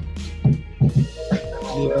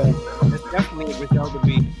 Yeah, that's definitely a Griselda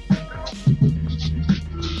beat.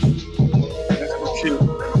 That's the shit.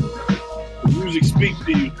 The music speaks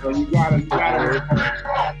to you, so you gotta.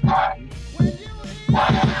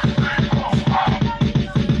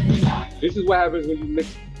 This is what happens when you mix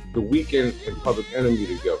The Weeknd and Public Enemy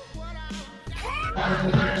together.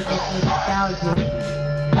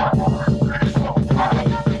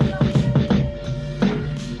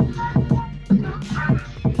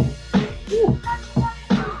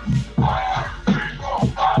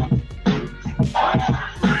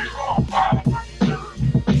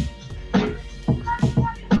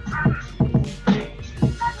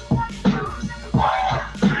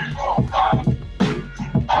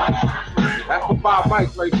 That's the 5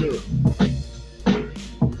 mics right there.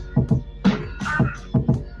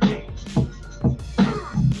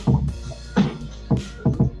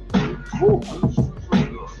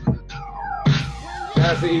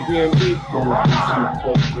 That's the EPMD.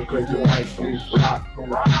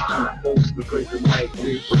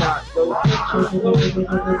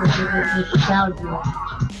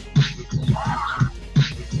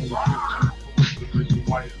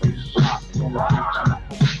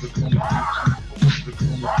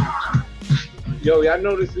 Yo, y'all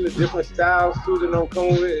noticing the different styles too that I'm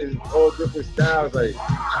coming with? It's all different styles, like.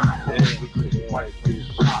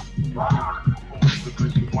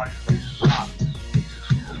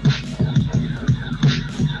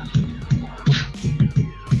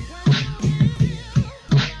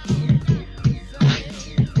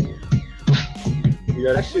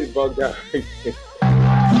 Yeah, that shit bugged out.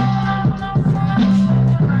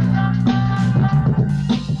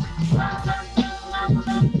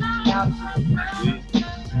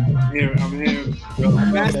 I'm here.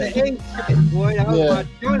 Master Ace, boy, that was my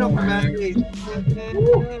joint up for Master Ace.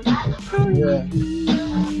 Yeah.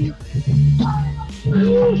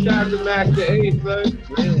 Shout out to Master Ace, son.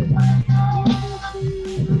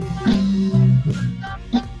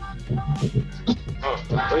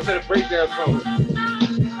 Where you said the breakdown coming?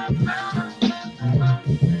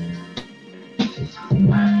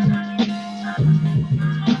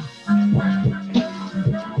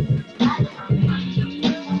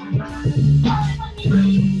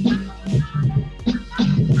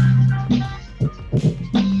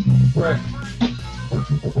 fresh.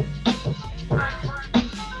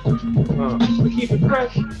 We keep it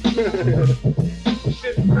fresh.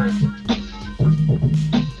 Shit fresh.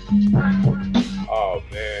 Oh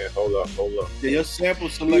man, hold up. Yeah, your sample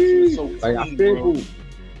selection is so like clean, bro.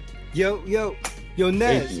 Yo,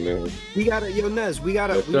 Nez. Thank you, man. We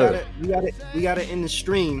gotta end the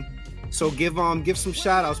stream. So give some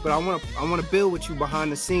shout outs, but I wanna build with you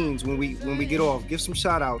behind the scenes when we get off. Give some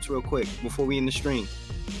shout outs real quick before we end the stream.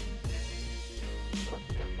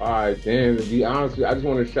 All right, damn, to be honest with you, I just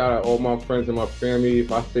want to shout out all my friends and my family.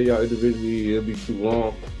 If I say y'all individually, it'll be too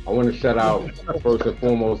long. I want to shout out, first and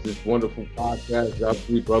foremost, this wonderful podcast, y'all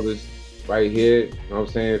three brothers right here, you know what I'm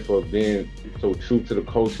saying, for being so true to the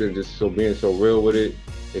culture, just being so real with it.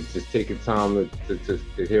 It's just taking time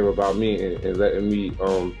to hear about me and letting me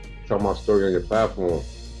tell my story on your platform.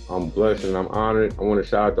 I'm blessed and I'm honored. I want to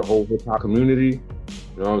shout out the whole hip hop community.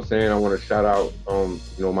 You know what I'm saying? I want to shout out,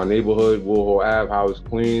 my neighborhood, Woolhole Ave, Howard,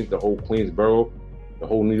 Queens, the whole Queensboro, the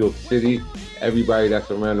whole New York City, everybody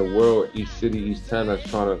that's around the world, each city, each town that's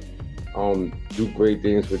trying to do great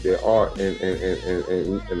things with their art and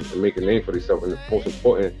make a name for themselves. And most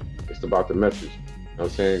important, it's about the message. You know what I'm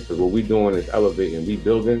saying? Because what we doing is elevating, we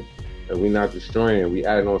building, and we not destroying, we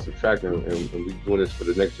adding on, subtracting, and we doing this for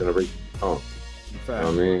the next generation to come. You know what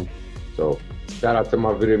I mean? So shout out to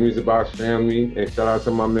my Video Music Box family, and shout out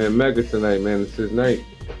to my man Mega tonight, man. It's his night.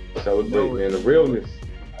 Celebrate, man, the realness.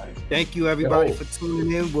 Thank you, everybody, for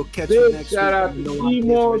tuning in. We'll catch you next week. Shout out to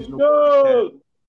Timon.